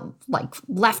 like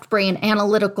left brain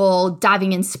analytical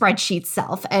diving in spreadsheet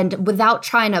self, and without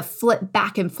trying to flip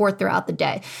back and forth throughout the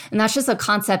day. And that's just a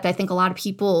concept I think a lot of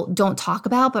people don't talk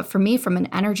about. But for me, from an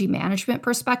energy management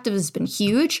perspective, has been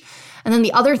huge. And then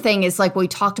the other thing is like what we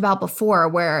talked about before,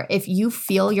 where if you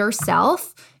feel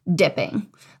yourself dipping,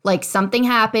 like something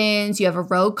happens, you have a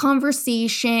rogue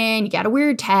conversation, you get a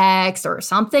weird text, or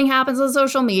something happens on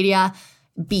social media,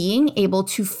 being able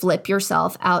to flip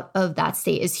yourself out of that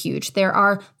state is huge. There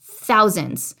are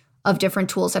thousands of different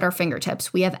tools at our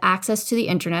fingertips. We have access to the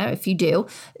internet. If you do,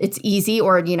 it's easy,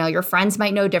 or, your friends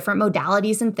might know different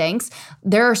modalities and things.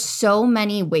 There are so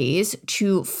many ways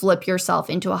to flip yourself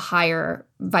into a higher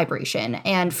vibration.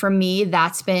 And for me,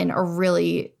 that's been a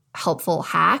really helpful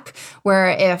hack, where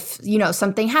if,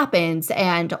 something happens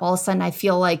and all of a sudden I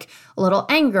feel like a little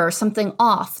anger, something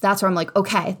off, that's where I'm like,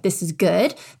 okay, this is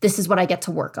good. This is what I get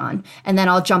to work on. And then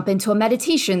I'll jump into a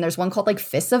meditation. There's one called like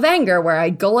Fists of Anger, where I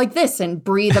go like this and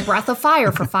breathe a breath of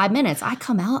fire for 5 minutes. I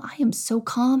come out, I am so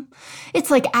calm. It's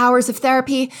like hours of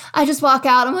therapy. I just walk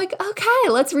out. I'm like, okay,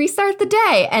 let's restart the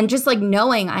day. And just like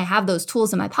knowing I have those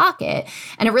tools in my pocket.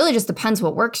 And it really just depends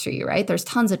what works for you, right? There's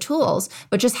tons of tools,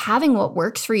 but just having what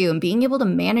works for you and being able to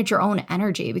manage your own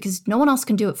energy, because no one else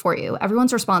can do it for you.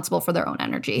 Everyone's responsible for their own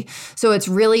energy. So it's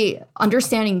really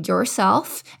understanding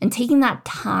yourself and taking that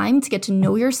time to get to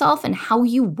know yourself and how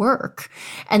you work.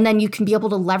 And then you can be able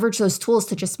to leverage those tools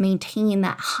to just maintain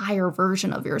that higher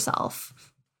version of yourself.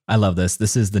 I love this.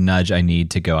 This is the nudge I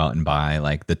need to go out and buy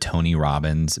like the Tony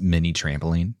Robbins mini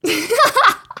trampoline.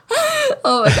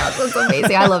 Oh my gosh, that's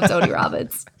amazing. I love Tony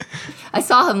Robbins. I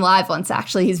saw him live once,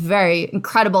 actually. He's very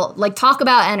incredible. Like, talk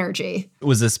about energy.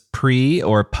 Was this pre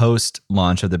or post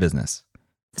launch of the business?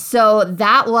 So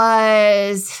that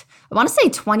was, I want to say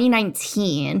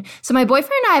 2019. So my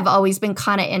boyfriend and I have always been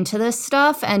kind of into this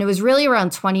stuff. And it was really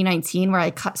around 2019 where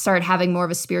I started having more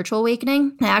of a spiritual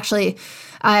awakening.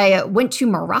 I went to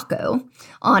Morocco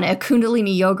on a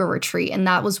Kundalini yoga retreat. And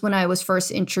that was when I was first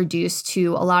introduced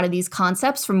to a lot of these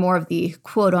concepts from more of the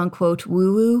quote unquote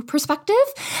woo-woo perspective.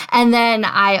 And then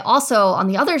I also, on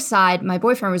the other side, my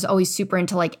boyfriend was always super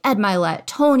into like Ed Milet,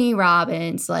 Tony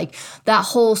Robbins, like that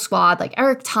whole squad, like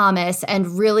Eric Thomas,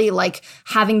 and really like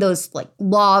having those like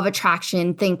law of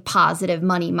attraction, think positive,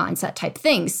 money mindset type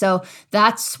things. So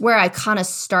that's where I kind of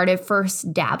started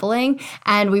first dabbling.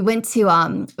 And we went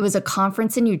to, it was a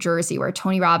conference in New Jersey where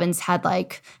Tony Robbins had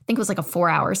like, I think it was like a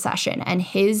 4-hour session, and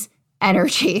his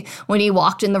energy when he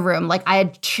walked in the room, like I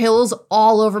had chills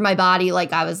all over my body.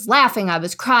 Like I was laughing, I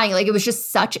was crying. Like it was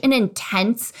just such an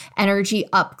intense energy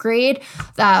upgrade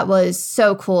that was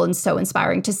so cool and so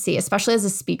inspiring to see, especially as a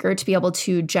speaker, to be able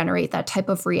to generate that type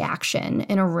of reaction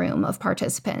in a room of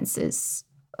participants is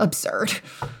absurd.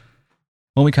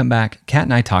 When we come back, Kat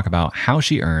and I talk about how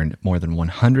she earned more than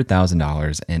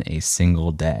 $100,000 in a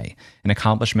single day, an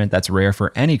accomplishment that's rare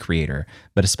for any creator,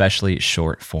 but especially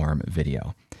short form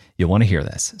video. You'll want to hear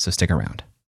this, so stick around.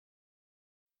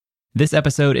 This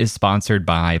episode is sponsored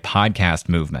by Podcast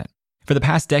Movement. For the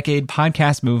past decade,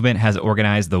 Podcast Movement has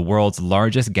organized the world's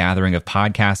largest gathering of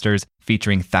podcasters,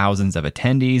 featuring thousands of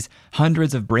attendees,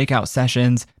 hundreds of breakout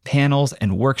sessions, panels,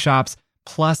 and workshops,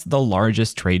 plus the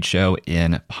largest trade show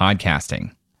in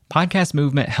podcasting. Podcast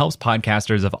Movement helps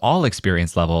podcasters of all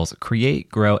experience levels create,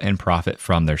 grow, and profit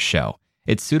from their show.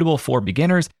 It's suitable for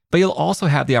beginners, but you'll also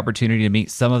have the opportunity to meet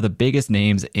some of the biggest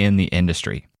names in the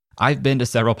industry. I've been to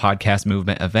several Podcast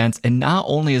Movement events, and not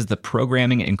only is the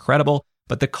programming incredible,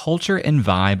 but the culture and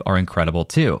vibe are incredible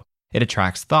too. It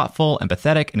attracts thoughtful,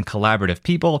 empathetic, and collaborative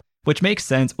people, which makes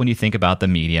sense when you think about the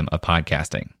medium of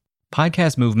podcasting.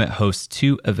 Podcast Movement hosts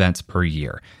 2 events per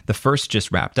year. The first just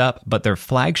wrapped up, but their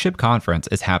flagship conference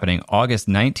is happening August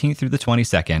 19th through the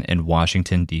 22nd in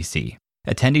Washington, D.C.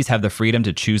 Attendees have the freedom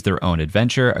to choose their own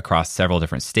adventure across several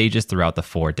different stages throughout the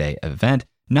 4-day event,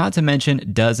 not to mention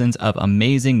dozens of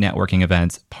amazing networking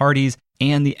events, parties,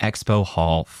 and the expo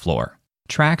hall floor.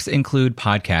 Tracks include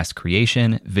podcast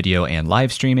creation, video and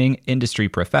live streaming, industry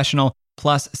professional,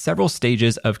 plus several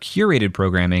stages of curated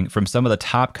programming from some of the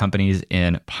top companies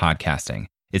in podcasting.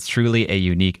 It's truly a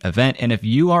unique event, and if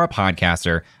you are a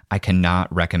podcaster, I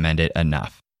cannot recommend it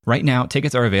enough. Right now,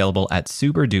 tickets are available at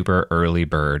super duper early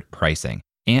bird pricing.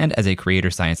 And as a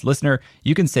Creator Science listener,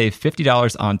 you can save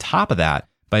 $50 on top of that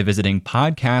by visiting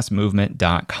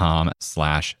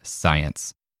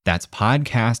podcastmovement.com/science. That's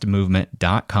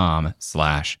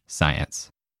podcastmovement.com/science.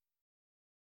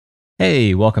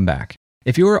 Hey, welcome back.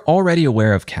 If you are already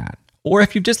aware of Kat, Or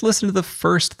if you've just listened to the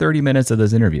first 30 minutes of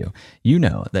this interview, you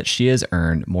know that she has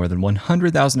earned more than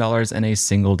 $100,000 in a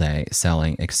single day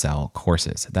selling Excel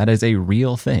courses. That is a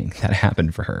real thing that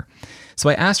happened for her. So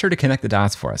I asked her to connect the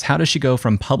dots for us. How does she go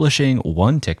from publishing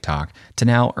one TikTok to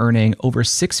now earning over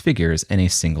 6 figures in a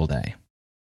single day?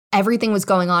 Everything was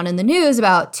going on in the news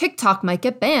about TikTok might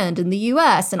get banned in the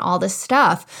US and all this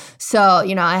stuff. So,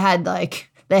 I had like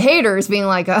the haters being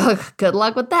like, oh, good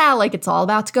luck with that. Like, it's all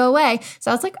about to go away. So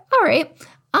I was like, all right,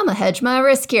 I'm going to hedge my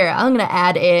risk here. I'm going to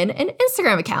add in an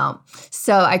Instagram account.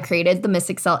 So I created the Miss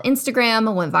Excel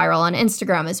Instagram, went viral on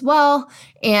Instagram as well.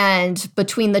 And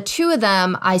between the two of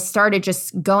them, I started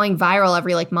just going viral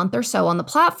every month or so on the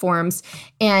platforms.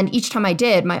 And each time I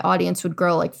did, my audience would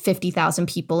grow 50,000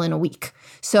 people in a week.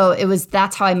 So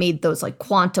that's how I made those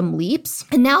quantum leaps.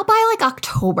 And now by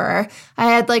October, I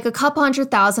had a couple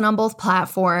 100,000 on both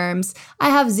platforms. I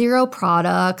have 0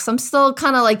 products. I'm still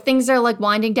kind of things are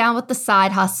winding down with the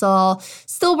side hustle,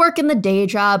 still working the day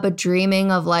job, but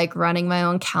dreaming of running my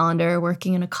own calendar,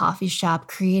 working in a coffee shop,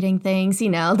 creating things,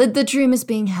 the dream is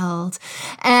being held.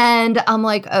 And I'm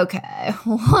like, okay,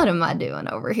 what am I doing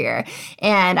over here?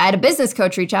 And I had a business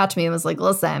coach reach out to me and was like,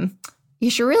 listen, you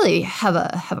should really have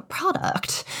a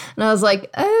product. And I was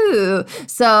like, oh.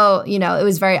 So, it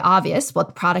was very obvious what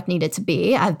the product needed to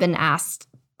be. I've been asked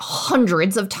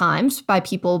hundreds of times by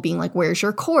people being like, where's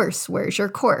your course? Where's your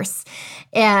course?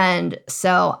 And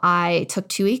so I took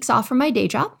 2 weeks off from my day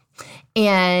job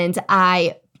and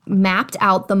I mapped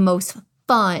out the most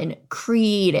fun,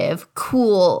 creative,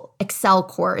 cool Excel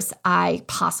course I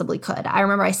possibly could. I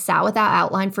remember I sat with that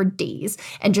outline for days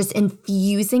and just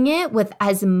infusing it with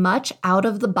as much out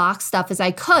of the box stuff as I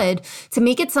could to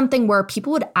make it something where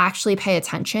people would actually pay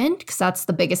attention, because that's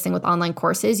the biggest thing with online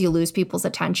courses. You lose people's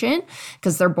attention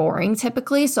because they're boring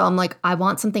typically. So I'm like, I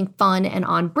want something fun and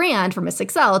on brand for Miss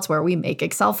Excel. It's where we make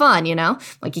Excel fun, you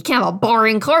can't have a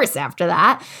boring course after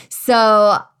that.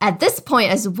 So at this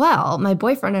point as well, my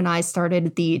boyfriend and I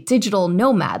started the digital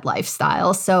nomad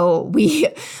lifestyle. So we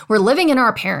were living in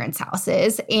our parents'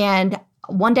 houses. And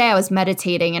one day I was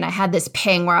meditating and I had this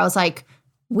ping where I was like,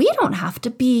 we don't have to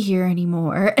be here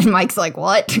anymore. And Mike's like,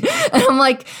 what? And I'm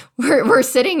like, we're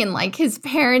sitting in his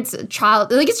parents' his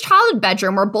childhood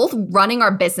bedroom. We're both running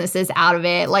our businesses out of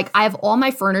it. I have all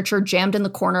my furniture jammed in the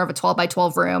corner of a 12 by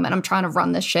 12 room and I'm trying to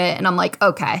run this shit. And I'm like,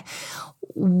 okay,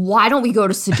 why don't we go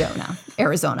to Sedona,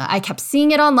 Arizona? I kept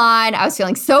seeing it online. I was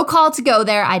feeling so called to go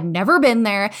there. I'd never been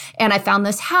there. And I found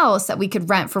this house that we could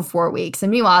rent for 4 weeks. And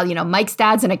meanwhile, Mike's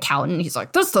dad's an accountant. He's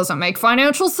like, this doesn't make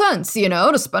financial sense,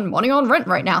 to spend money on rent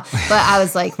right now. But I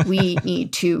was like, we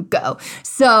need to go.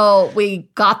 So we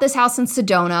got this house in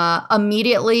Sedona.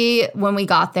 Immediately when we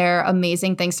got there,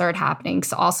 amazing things started happening.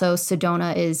 So also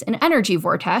Sedona is an energy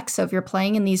vortex. So if you're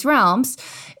playing in these realms,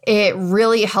 it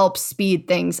really helps speed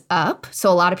things up.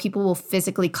 So a lot of people will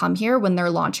physically come here when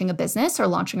they're launching a business or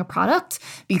launching a product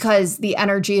because the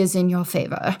energy is in your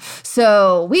favor.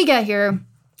 So we get here.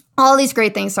 All these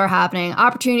great things start happening.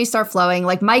 Opportunities start flowing.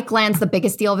 Mike lands the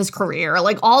biggest deal of his career.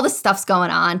 All this stuff's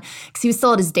going on because he was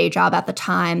still at his day job at the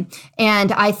time.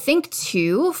 And I think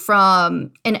too,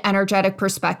 from an energetic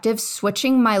perspective,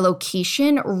 switching my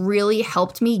location really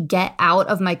helped me get out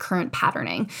of my current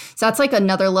patterning. So that's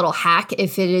another little hack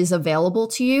if it is available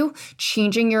to you,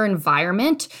 changing your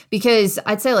environment, because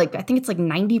I'd say I think it's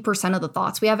 90% of the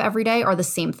thoughts we have every day are the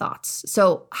same thoughts.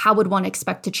 So how would one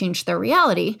expect to change their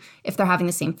reality if they're having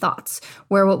the same thoughts?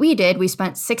 Where what we did, we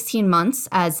spent 16 months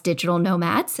as digital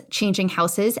nomads, changing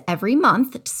houses every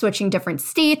month, switching different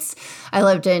states. I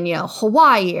lived in,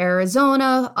 Hawaii,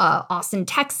 Arizona, Austin,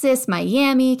 Texas,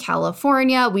 Miami,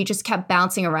 California. We just kept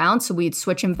bouncing around. So we'd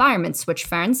switch environments, switch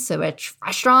friends, switch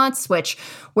restaurants, switch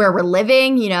where we're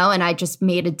living, and I just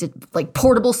made a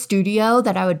portable studio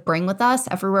that I would bring with us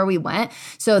everywhere we went.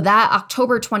 So that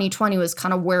October 2020 was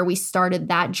kind of where we started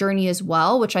that journey as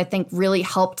well, which I think really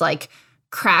helped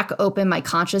crack open my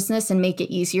consciousness and make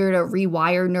it easier to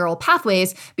rewire neural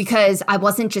pathways, because I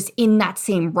wasn't just in that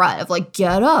same rut of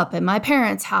get up at my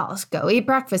parents' house, go eat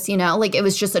breakfast, it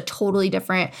was just a totally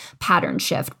different pattern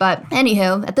shift. But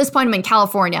anywho, at this point, I'm in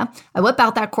California. I whip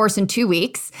out that course in 2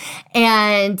 weeks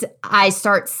and I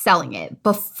start selling it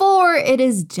before it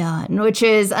is done, which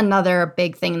is another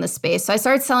big thing in the space. So I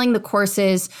started selling the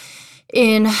courses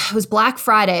it was Black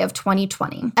Friday of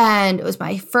 2020, and it was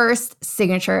my first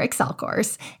signature Excel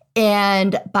course.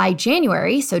 And by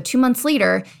January, so 2 months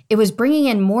later, it was bringing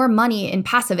in more money in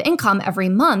passive income every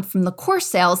month from the course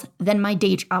sales than my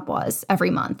day job was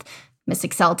every month. Miss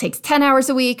Excel takes 10 hours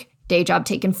a week. day job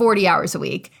taking 40 hours a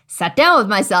week. Sat down with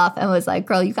myself and was like,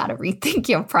 girl, you got to rethink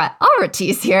your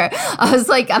priorities here. I was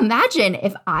like, imagine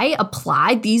if I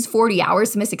applied these 40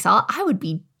 hours to Miss Excel, I would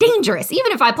be dangerous,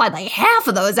 even if I applied like half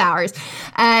of those hours.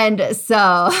 And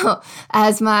so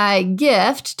as my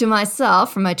gift to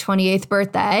myself for my 28th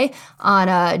birthday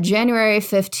on January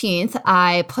 15th,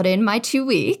 I put in my 2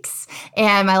 weeks,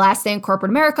 and my last day in corporate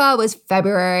America was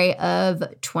February of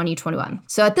 2021.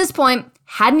 So at this point,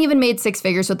 hadn't even made six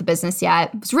figures with the business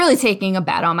yet. Was really taking a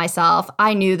bet on myself.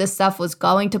 I knew this stuff was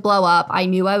going to blow up. I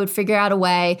knew I would figure out a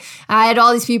way. I had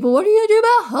all these people, what are you going to do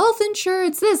about health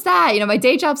insurance, this, that? You know, my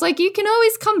day job's like, you can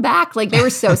always come back. Like, they were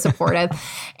so supportive.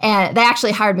 And they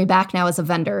actually hired me back now as a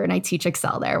vendor, and I teach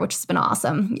Excel there, which has been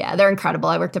awesome. Yeah, they're incredible.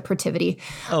 I worked at Protivity.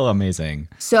 Oh, amazing.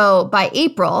 So by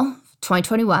April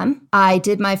 2021, I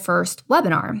did my first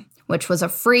webinar, which was a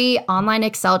free online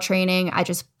Excel training. I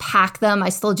just pack them. I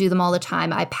still do them all the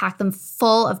time. I pack them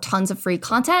full of tons of free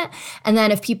content. And then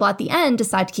if people at the end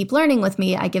decide to keep learning with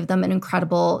me, I give them an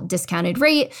incredible discounted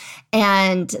rate.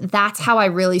 And that's how I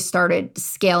really started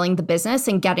scaling the business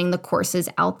and getting the courses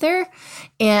out there.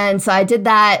 And so I did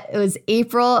that. It was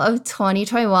April of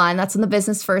 2021. That's when the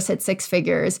business first hit six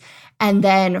figures. And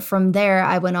then from there,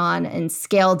 I went on and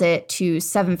scaled it to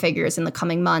seven figures in the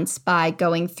coming months by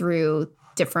going through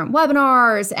different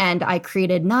webinars, and I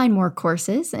created 9 more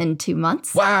courses in 2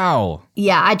 months. Wow.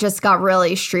 Yeah, I just got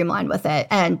really streamlined with it,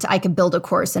 and I could build a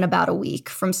course in about a week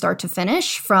from start to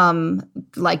finish. From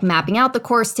like mapping out the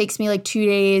course takes me like 2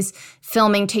 days,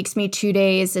 filming takes me 2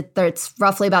 days. It's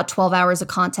roughly about 12 hours of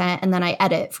content, and then I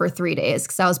edit for 3 days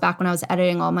because that was back when I was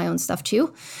editing all my own stuff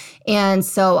too. And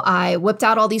so I whipped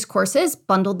out all these courses,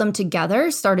 bundled them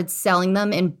together, started selling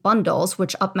them in bundles,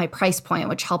 which upped my price point,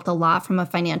 which helped a lot from a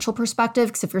financial perspective.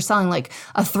 Because if you're selling like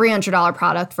a $300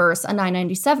 product versus a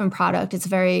 $997 product, it's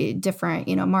very different,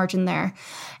 margin there.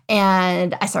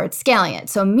 And I started scaling it.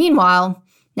 So meanwhile,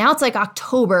 now it's like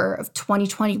October of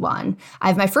 2021. I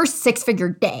have my first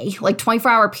six-figure day, like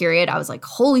 24-hour period. I was like,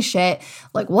 holy shit,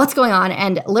 like what's going on?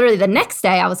 And literally the next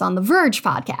day I was on the Verge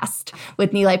podcast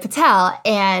with Nilay Patel,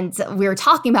 and we were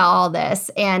talking about all this,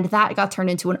 and that got turned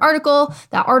into an article.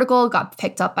 That article got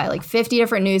picked up by like 50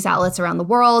 different news outlets around the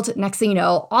world. Next thing you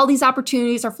know, all these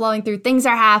opportunities are flowing through, things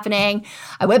are happening.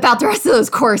 I whip out the rest of those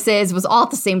courses. It was all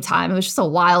at the same time. It was just so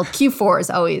wild. Q4 is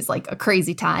always like a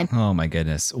crazy time. Oh my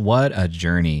goodness. What a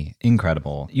journey.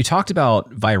 Incredible. You talked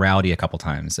about virality a couple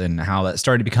times and how that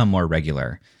started to become more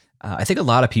regular. I think a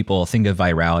lot of people think of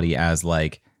virality as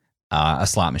like a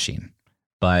slot machine,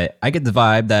 but I get the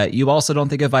vibe that you also don't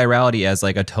think of virality as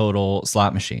like a total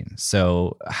slot machine.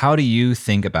 So how do you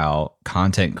think about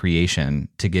content creation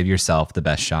to give yourself the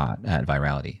best shot at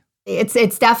virality?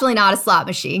 It's definitely not a slot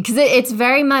machine because it's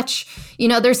very much,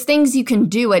 there's things you can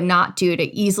do and not do to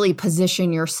easily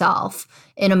position yourself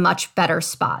in a much better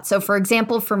spot. So for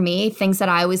example, for me, things that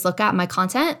I always look at in my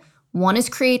content, one is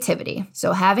creativity.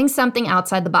 So having something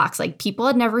outside the box, like people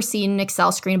had never seen an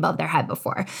Excel screen above their head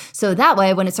before. So that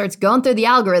way, when it starts going through the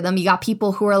algorithm, you got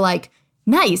people who are like,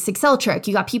 nice Excel trick.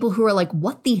 You got people who are like,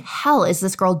 what the hell is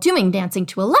this girl doing dancing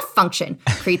to a left function?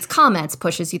 Creates comments,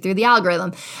 pushes you through the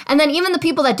algorithm. And then even the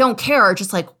people that don't care are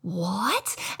just like,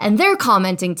 what? And they're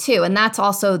commenting too. And that's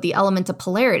also the element of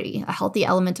polarity. A healthy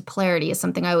element of polarity is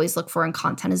something I always look for in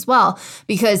content as well.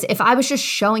 Because if I was just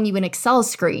showing you an Excel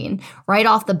screen right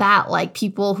off the bat, like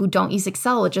people who don't use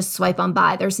Excel would just swipe on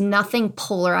by. There's nothing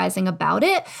polarizing about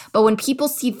it. But when people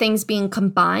see things being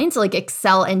combined, like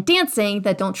Excel and dancing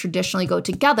that don't traditionally go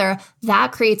together,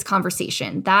 that creates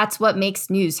conversation. That's what makes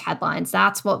news headlines.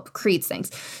 That's what creates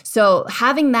things. So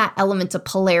having that element of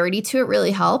polarity to it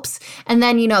really helps. And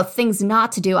then, things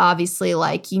not to do, obviously,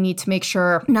 like you need to make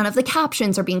sure none of the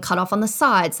captions are being cut off on the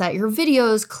sides, that your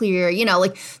video is clear,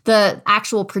 like the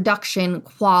actual production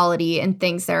quality and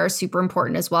things that are super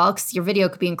important as well, because your video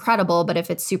could be incredible, but if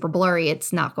it's super blurry,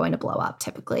 it's not going to blow up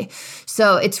typically.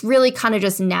 So it's really kind of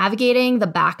just navigating the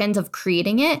back end of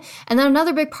creating it. And then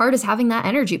another big part is having that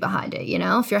energy behind it.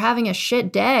 If you're having a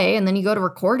shit day and then you go to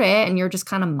record it and you're just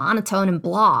kind of monotone and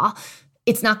blah,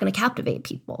 it's not going to captivate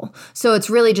people. So it's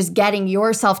really just getting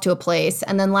yourself to a place.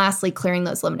 And then lastly, clearing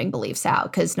those limiting beliefs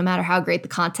out. Because no matter how great the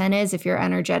content is, if you're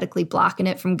energetically blocking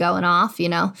it from going off,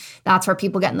 that's where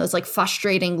people get in those like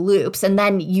frustrating loops. And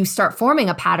then you start forming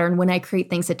a pattern. When I create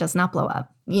things, it does not blow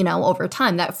up. Over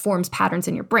time, that forms patterns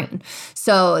in your brain.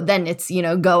 So then it's,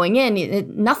 going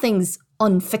in, nothing's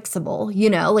unfixable,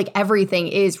 like everything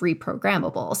is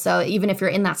reprogrammable. So even if you're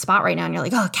in that spot right now and you're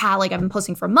like, oh, Kat, like I've been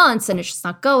posting for months and it's just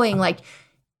not going, like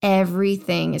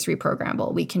everything is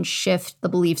reprogrammable. We can shift the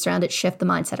beliefs around it, shift the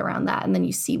mindset around that, and then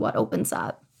you see what opens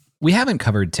up. We haven't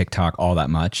covered TikTok all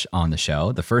that much on the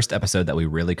show. The first episode that we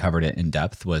really covered it in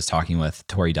depth was talking with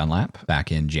Tori Dunlap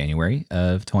back in January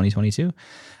of 2022.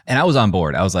 And I was on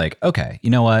board. I was like, okay, you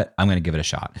know what? I'm going to give it a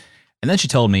shot. And then she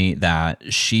told me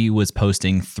that she was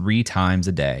posting 3 times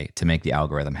a day to make the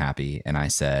algorithm happy. And I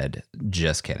said,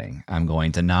 just kidding. I'm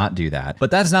going to not do that. But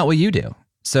that's not what you do.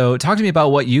 So talk to me about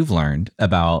what you've learned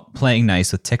about playing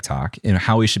nice with TikTok and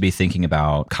how we should be thinking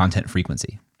about content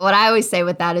frequency. What I always say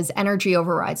with that is energy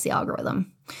overrides the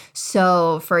algorithm.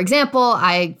 So for example,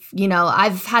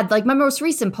 I've had like my most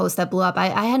recent post that blew up. I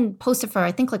hadn't posted for,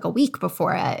 I think like a week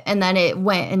before it. And then it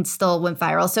went and still went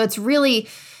viral. So it's really,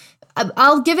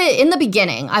 I'll give it, in the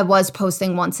beginning, I was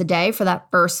posting once a day for that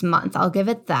first month. I'll give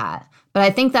it that. But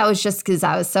I think that was just because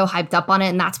I was so hyped up on it,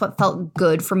 and that's what felt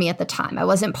good for me at the time. I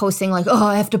wasn't posting like, oh,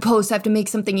 I have to post, I have to make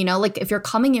something, like if you're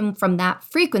coming in from that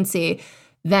frequency,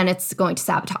 then it's going to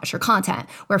sabotage your content.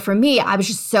 Where for me, I was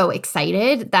just so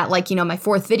excited that like, my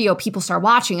 4th video, people start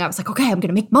watching. I was like, okay, I'm going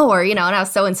to make more, and I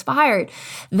was so inspired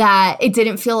that it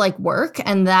didn't feel like work.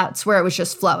 And that's where it was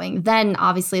just flowing. Then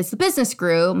obviously as the business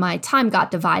grew, my time got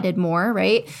divided more,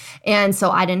 right? And so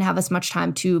I didn't have as much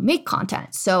time to make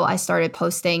content. So I started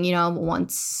posting,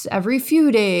 once every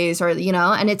few days or,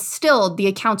 and it's still, the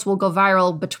accounts will go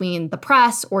viral between the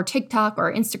press or TikTok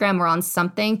or Instagram or on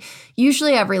something,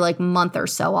 usually every like month or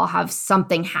so I'll have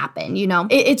something happen,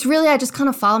 It's really, I just kind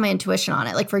of follow my intuition on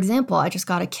it. Like, for example, I just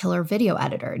got a killer video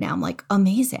editor. Now I'm like,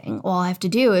 amazing. All I have to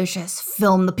do is just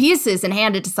film the pieces and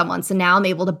hand it to someone. So now I'm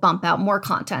able to bump out more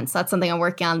content. So that's something I'm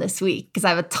working on this week because I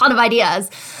have a ton of ideas.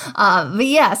 But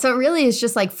yeah, so it really is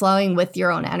just like flowing with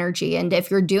your own energy. And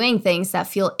if you're doing things that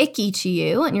feel icky to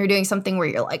you and you're doing something where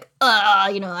you're like,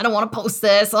 I don't want to post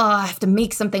this. I have to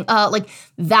make something. Like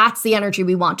that's the energy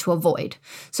we want to avoid.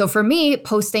 So for me,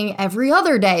 posting every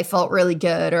other day felt really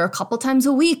good, or a couple times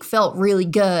a week felt really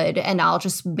good, and I'll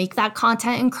just make that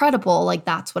content incredible. Like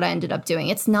that's what I ended up doing.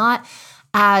 It's not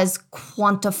as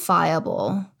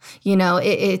quantifiable,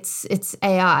 it's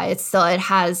AI. It's still, it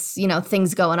has,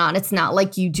 things going on. It's not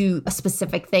like you do a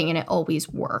specific thing and it always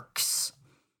works.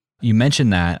 You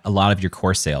mentioned that a lot of your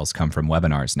course sales come from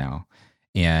webinars now.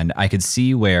 And I could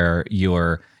see where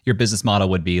your business model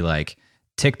would be like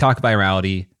TikTok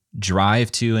virality, drive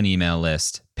to an email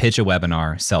list, pitch a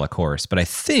webinar, sell a course. But I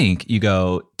think you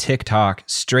go TikTok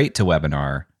straight to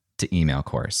webinar to email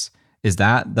course. Is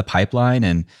that the pipeline?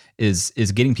 And is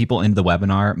getting people into the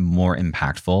webinar more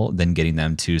impactful than getting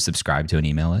them to subscribe to an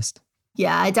email list?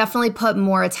 Yeah, I definitely put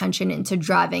more attention into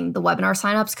driving the webinar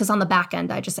signups because on the back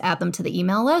end, I just add them to the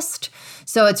email list.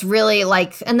 So it's really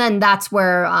like, and then that's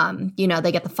where,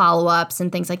 they get the follow-ups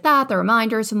and things like that, the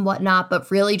reminders and whatnot, but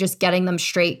really just getting them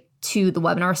straight to the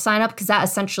webinar sign up because that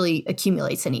essentially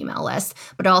accumulates an email list,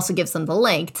 but it also gives them the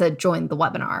link to join the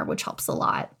webinar, which helps a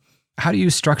lot. How do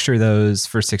you structure those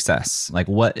for success? Like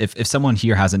what if someone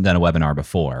here hasn't done a webinar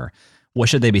before, what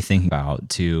should they be thinking about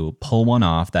to pull one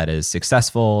off that is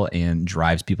successful and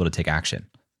drives people to take action?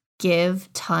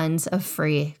 Give tons of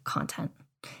free content.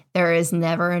 There is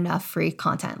never enough free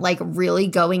content, like really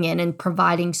going in and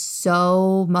providing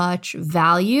so much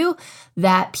value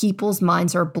that people's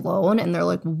minds are blown and they're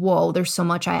like, whoa, there's so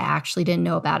much I actually didn't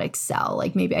know about Excel.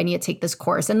 Like maybe I need to take this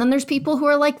course. And then there's people who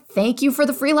are like, thank you for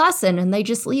the free lesson. And they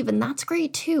just leave. And that's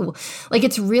great too. Like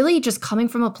it's really just coming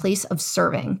from a place of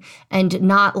serving and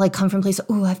not like come from a place,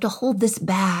 oh, I have to hold this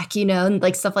back, and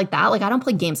like stuff like that. Like I don't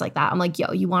play games like that. I'm like,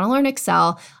 yo, you want to learn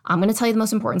Excel? I'm going to tell you the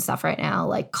most important stuff right now.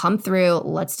 Like come through,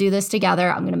 let's do this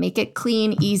together. I'm going to make it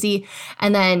clean, easy.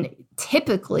 And then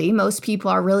typically most people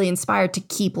are really inspired to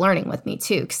keep learning with me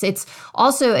too, because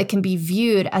it can be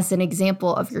viewed as an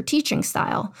example of your teaching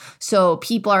style. So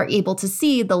people are able to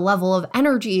see the level of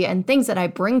energy and things that I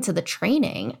bring to the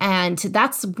training. And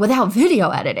that's without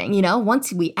video editing,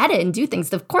 once we edit and do things,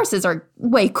 the courses are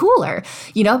way cooler,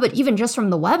 but even just from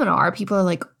the webinar, people are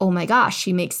like, oh my gosh,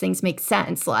 she makes things make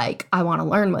sense. Like I want to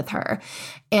learn with her.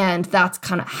 And that's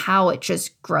kind of how it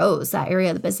just grows that area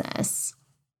of the business.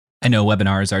 I know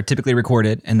webinars are typically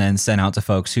recorded and then sent out to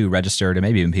folks who registered and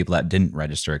maybe even people that didn't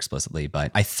register explicitly.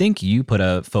 But I think you put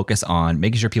a focus on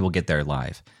making sure people get there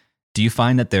live. Do you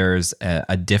find that there's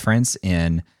a difference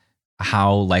in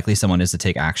how likely someone is to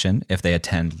take action if they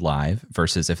attend live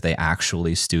versus if they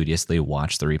actually studiously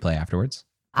watch the replay afterwards?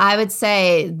 I would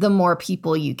say the more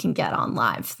people you can get on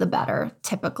live, the better,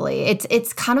 typically.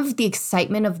 It's kind of the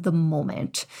excitement of the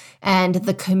moment and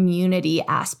the community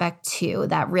aspect too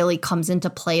that really comes into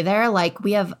play there. Like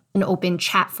we have an open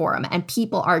chat forum and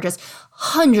people are just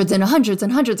hundreds and hundreds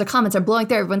and hundreds of comments are blowing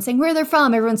through. Everyone's saying where they're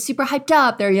from. Everyone's super hyped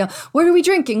up. They're, what are we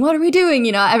drinking? What are we doing?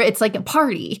 It's like a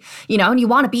party, and you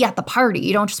want to be at the party.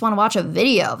 You don't just want to watch a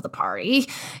video of the party,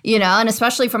 and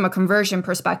especially from a conversion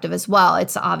perspective as well.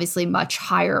 It's obviously much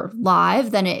higher live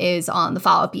than it is on the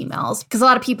follow-up emails because a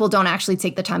lot of people don't actually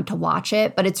take the time to watch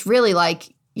it, but it's really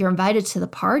like you're invited to the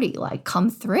party, like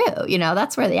come through,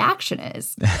 that's where the action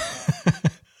is.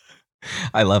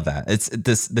 I love that. It's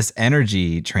this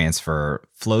energy transfer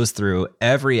flows through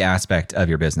every aspect of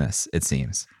your business, it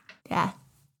seems. Yeah.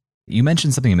 You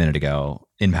mentioned something a minute ago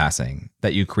in passing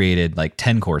that you created like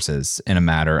 10 courses in a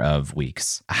matter of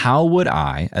weeks. How would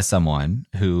I, as someone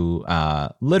who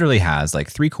literally has like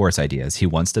 3 course ideas he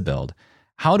wants to build,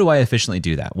 how do I efficiently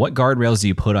do that? What guardrails do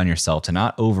you put on yourself to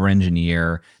not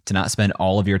over-engineer, to not spend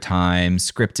all of your time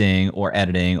scripting or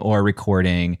editing or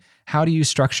recording? How do you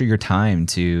structure your time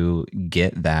to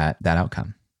get that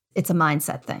outcome? It's a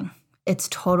mindset thing. It's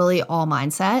totally all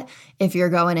mindset. If you're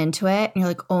going into it and you're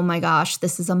like, oh my gosh,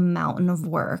 this is a mountain of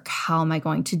work. How am I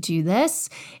going to do this?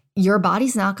 Your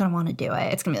body's not going to want to do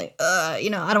it. It's going to be like,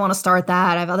 I don't want to start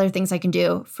that. I have other things I can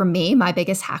do. For me, my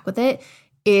biggest hack with it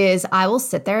is I will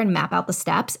sit there and map out the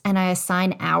steps and I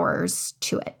assign hours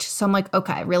to it. So I'm like,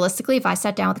 okay, realistically, if I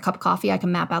sat down with a cup of coffee, I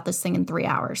can map out this thing in 3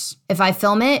 hours. If I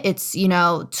film it, it's,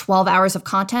 12 hours of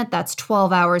content. That's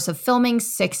 12 hours of filming,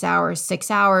 6 hours,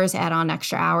 add on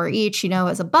extra hour each,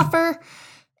 as a buffer.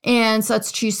 And so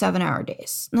let's choose 7-hour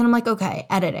days. And then I'm like, okay,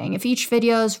 editing. If each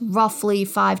video is roughly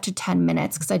 5 to 10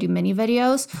 minutes, because I do mini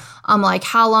videos, I'm like,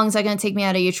 how long is that going to take me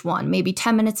out of each one? Maybe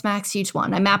 10 minutes max each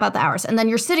one. I map out the hours. And then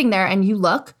you're sitting there and you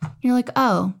look, and you're like,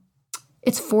 oh,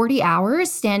 it's 40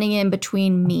 hours standing in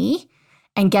between me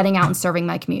and getting out and serving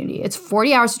my community. It's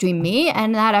 40 hours between me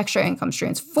and that extra income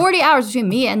stream. It's 40 hours between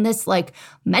me and this like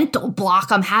mental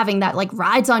block I'm having that like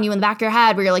rides on you in the back of your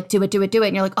head where you're like, do it. And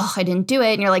you're like, oh, I didn't do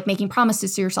it. And you're like making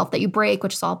promises to yourself that you break,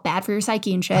 which is all bad for your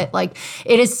psyche and shit. Like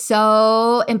it is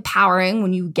so empowering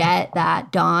when you get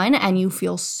that done and you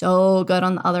feel so good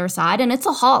on the other side. And it's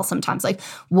a haul sometimes. Like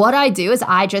what I do is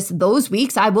those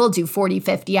weeks, I will do 40,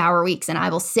 50 hour weeks and I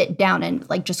will sit down and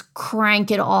like just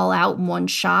crank it all out in one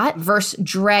shot versus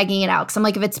dragging it out. Cause I'm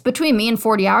like, if it's between me and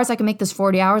 40 hours, I can make this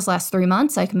 40 hours last 3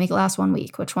 months. I can make it last 1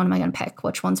 week. Which one am I going to pick?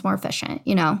 Which one's more efficient,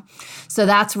 So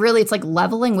that's really, it's like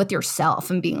leveling with yourself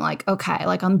and being like, okay,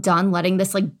 like I'm done letting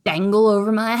this like dangle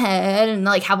over my head and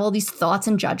like have all these thoughts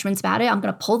and judgments about it. I'm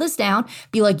going to pull this down,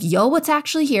 be like, yo, what's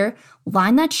actually here?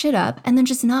 Line that shit up and then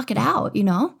just knock it out,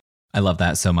 I love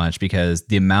that so much because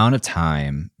the amount of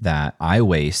time that I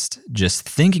waste just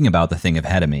thinking about the thing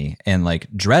ahead of me and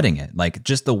like dreading it, like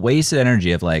just the wasted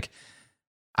energy of like,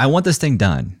 I want this thing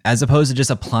done as opposed to just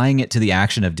applying it to the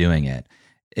action of doing it.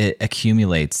 It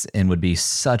accumulates and would be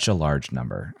such a large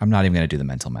number. I'm not even going to do the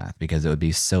mental math because it would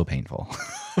be so painful.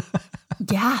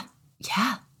 Yeah.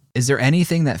 Is there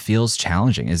anything that feels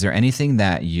challenging? Is there anything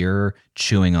that you're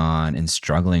chewing on and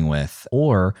struggling with?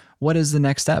 Or what is the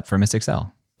next step for Miss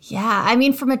Excel? Yeah, I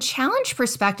mean, from a challenge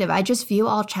perspective, I just view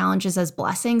all challenges as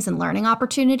blessings and learning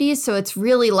opportunities. So it's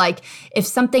really like if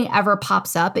something ever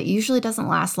pops up, it usually doesn't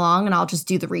last long and I'll just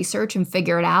do the research and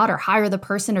figure it out or hire the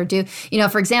person or do,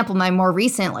 for example, my more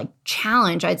recent like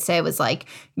challenge, I'd say was like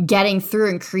getting through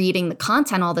and creating the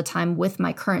content all the time with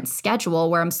my current schedule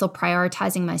where I'm still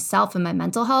prioritizing myself and my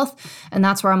mental health. And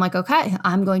that's where I'm like, okay,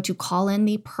 I'm going to call in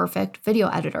the perfect video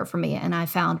editor for me. And I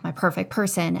found my perfect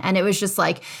person. And it was just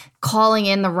like calling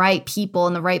in the right people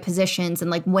in the right positions. And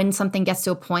like when something gets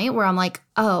to a point where I'm like,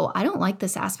 oh, I don't like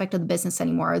this aspect of the business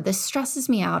anymore, or this stresses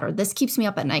me out, or this keeps me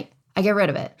up at night, I get rid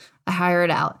of it. I hire it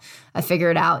out. I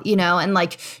figure it out, and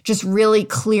like just really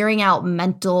clearing out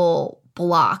mental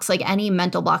blocks, like any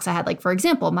mental blocks I had. Like, for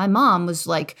example, my mom was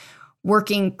like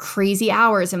working crazy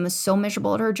hours and was so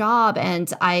miserable at her job.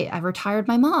 And I retired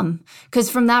my mom. Because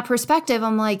from that perspective,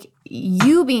 I'm like,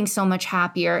 you being so much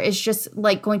happier is just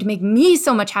like going to make me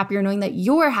so much happier knowing that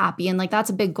you're happy. And like,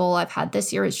 that's a big goal I've had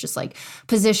this year is just like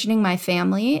positioning my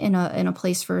family in a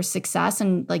place for success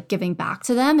and like giving back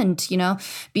to them. And,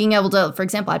 being able to, for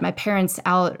example, I had my parents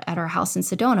out at our house in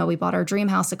Sedona. We bought our dream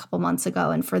house a couple months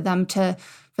ago. And for them to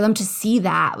see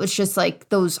that was just like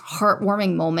those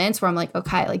heartwarming moments where I'm like,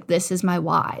 okay, like this is my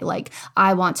why. Like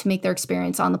I want to make their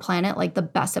experience on the planet like the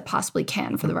best it possibly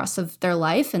can for the rest of their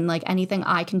life. And like anything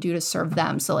I can do to to serve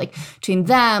them. So like between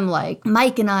them, like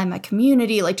Mike and I, my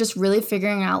community, like just really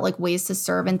figuring out like ways to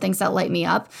serve and things that light me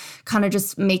up kind of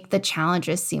just make the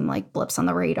challenges seem like blips on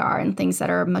the radar and things that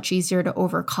are much easier to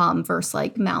overcome versus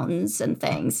like mountains and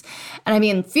things. And I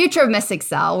mean, future of Miss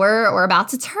Excel, we're about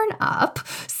to turn up.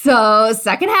 So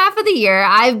second half of the year,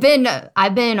 I've been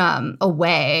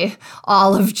away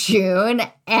all of June,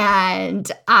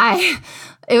 and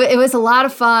it was a lot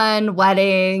of fun,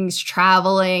 weddings,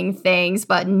 traveling, things,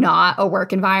 but not a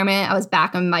work environment. I was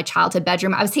back in my childhood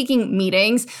bedroom. I was taking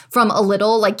meetings from a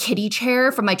little like kiddie chair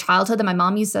from my childhood that my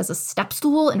mom used as a step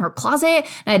stool in her closet.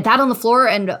 And I had that on the floor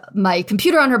and my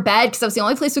computer on her bed because that was the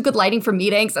only place with good lighting for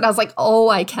meetings. And I was like, oh,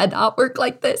 I cannot work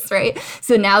like this, right?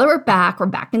 So now that we're back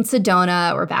in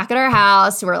Sedona, we're back at our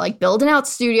house, we're like building out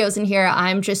studios in here.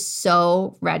 I'm just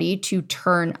so ready to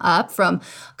turn up from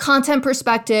content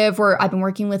perspective, where I've been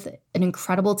working with an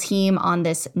incredible team on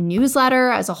this newsletter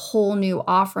as a whole new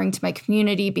offering to my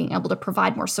community, being able to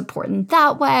provide more support in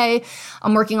that way.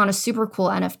 I'm working on a super cool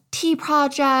NFT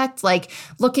project, like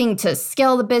looking to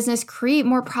scale the business, create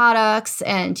more products,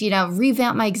 and,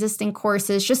 revamp my existing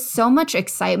courses. Just so much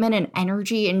excitement and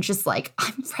energy, and just like,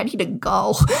 I'm ready to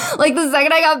go. Like the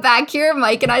second I got back here,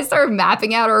 Mike and I started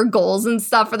mapping out our goals and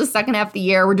stuff for the second half of the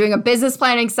year. We're doing a business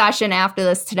planning session after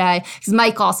this today, because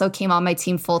Mike also came on my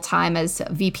team full time as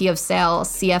VP of sales,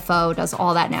 CFO, does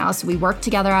all that now. So we work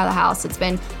together out of the house. It's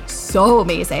been so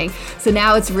amazing. So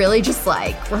now it's really just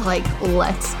like, we're like,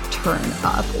 let's turn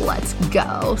up, let's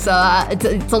go. So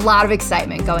it's a lot of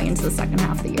excitement going into the second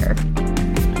half of the year.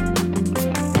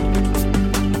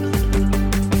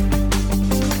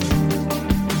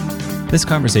 This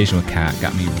conversation with Kat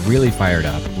got me really fired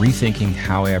up, rethinking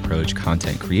how I approach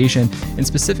content creation, and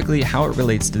specifically how it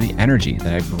relates to the energy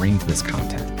that I bring to this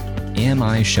content. Am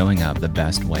I showing up the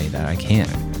best way that I can?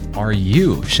 Are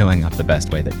you showing up the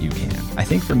best way that you can? I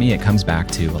think for me, it comes back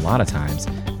to a lot of times,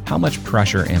 how much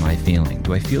pressure am I feeling?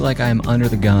 Do I feel like I'm under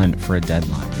the gun for a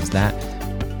deadline? Is that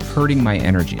hurting my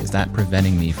energy? Is that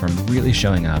preventing me from really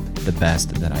showing up the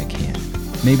best that I can?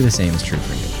 Maybe the same is true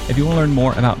for you. If you want to learn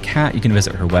more about Kat, you can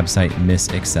visit her website,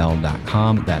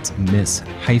 missexcel.com. That's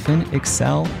miss-excel.com,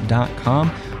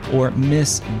 or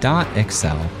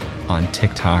miss.excel on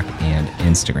TikTok and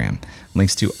Instagram.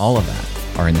 Links to all of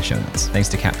that are in the show notes. Thanks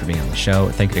to Kat for being on the show.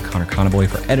 Thank you to Connor Conaboy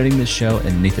for editing this show,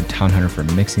 and Nathan Townhunter for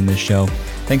mixing this show.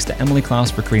 Thanks to Emily Klaus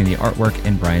for creating the artwork,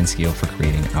 and Brian Skeel for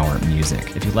creating our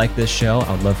music. If you like this show,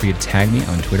 I would love for you to tag me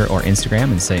on Twitter or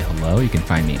Instagram and say hello. You can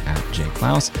find me at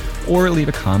jklaus, or leave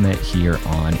a comment here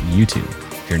on YouTube.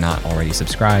 If you're not already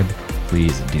subscribed,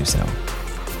 please do so.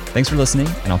 Thanks for listening,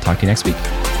 and I'll talk to you next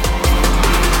week.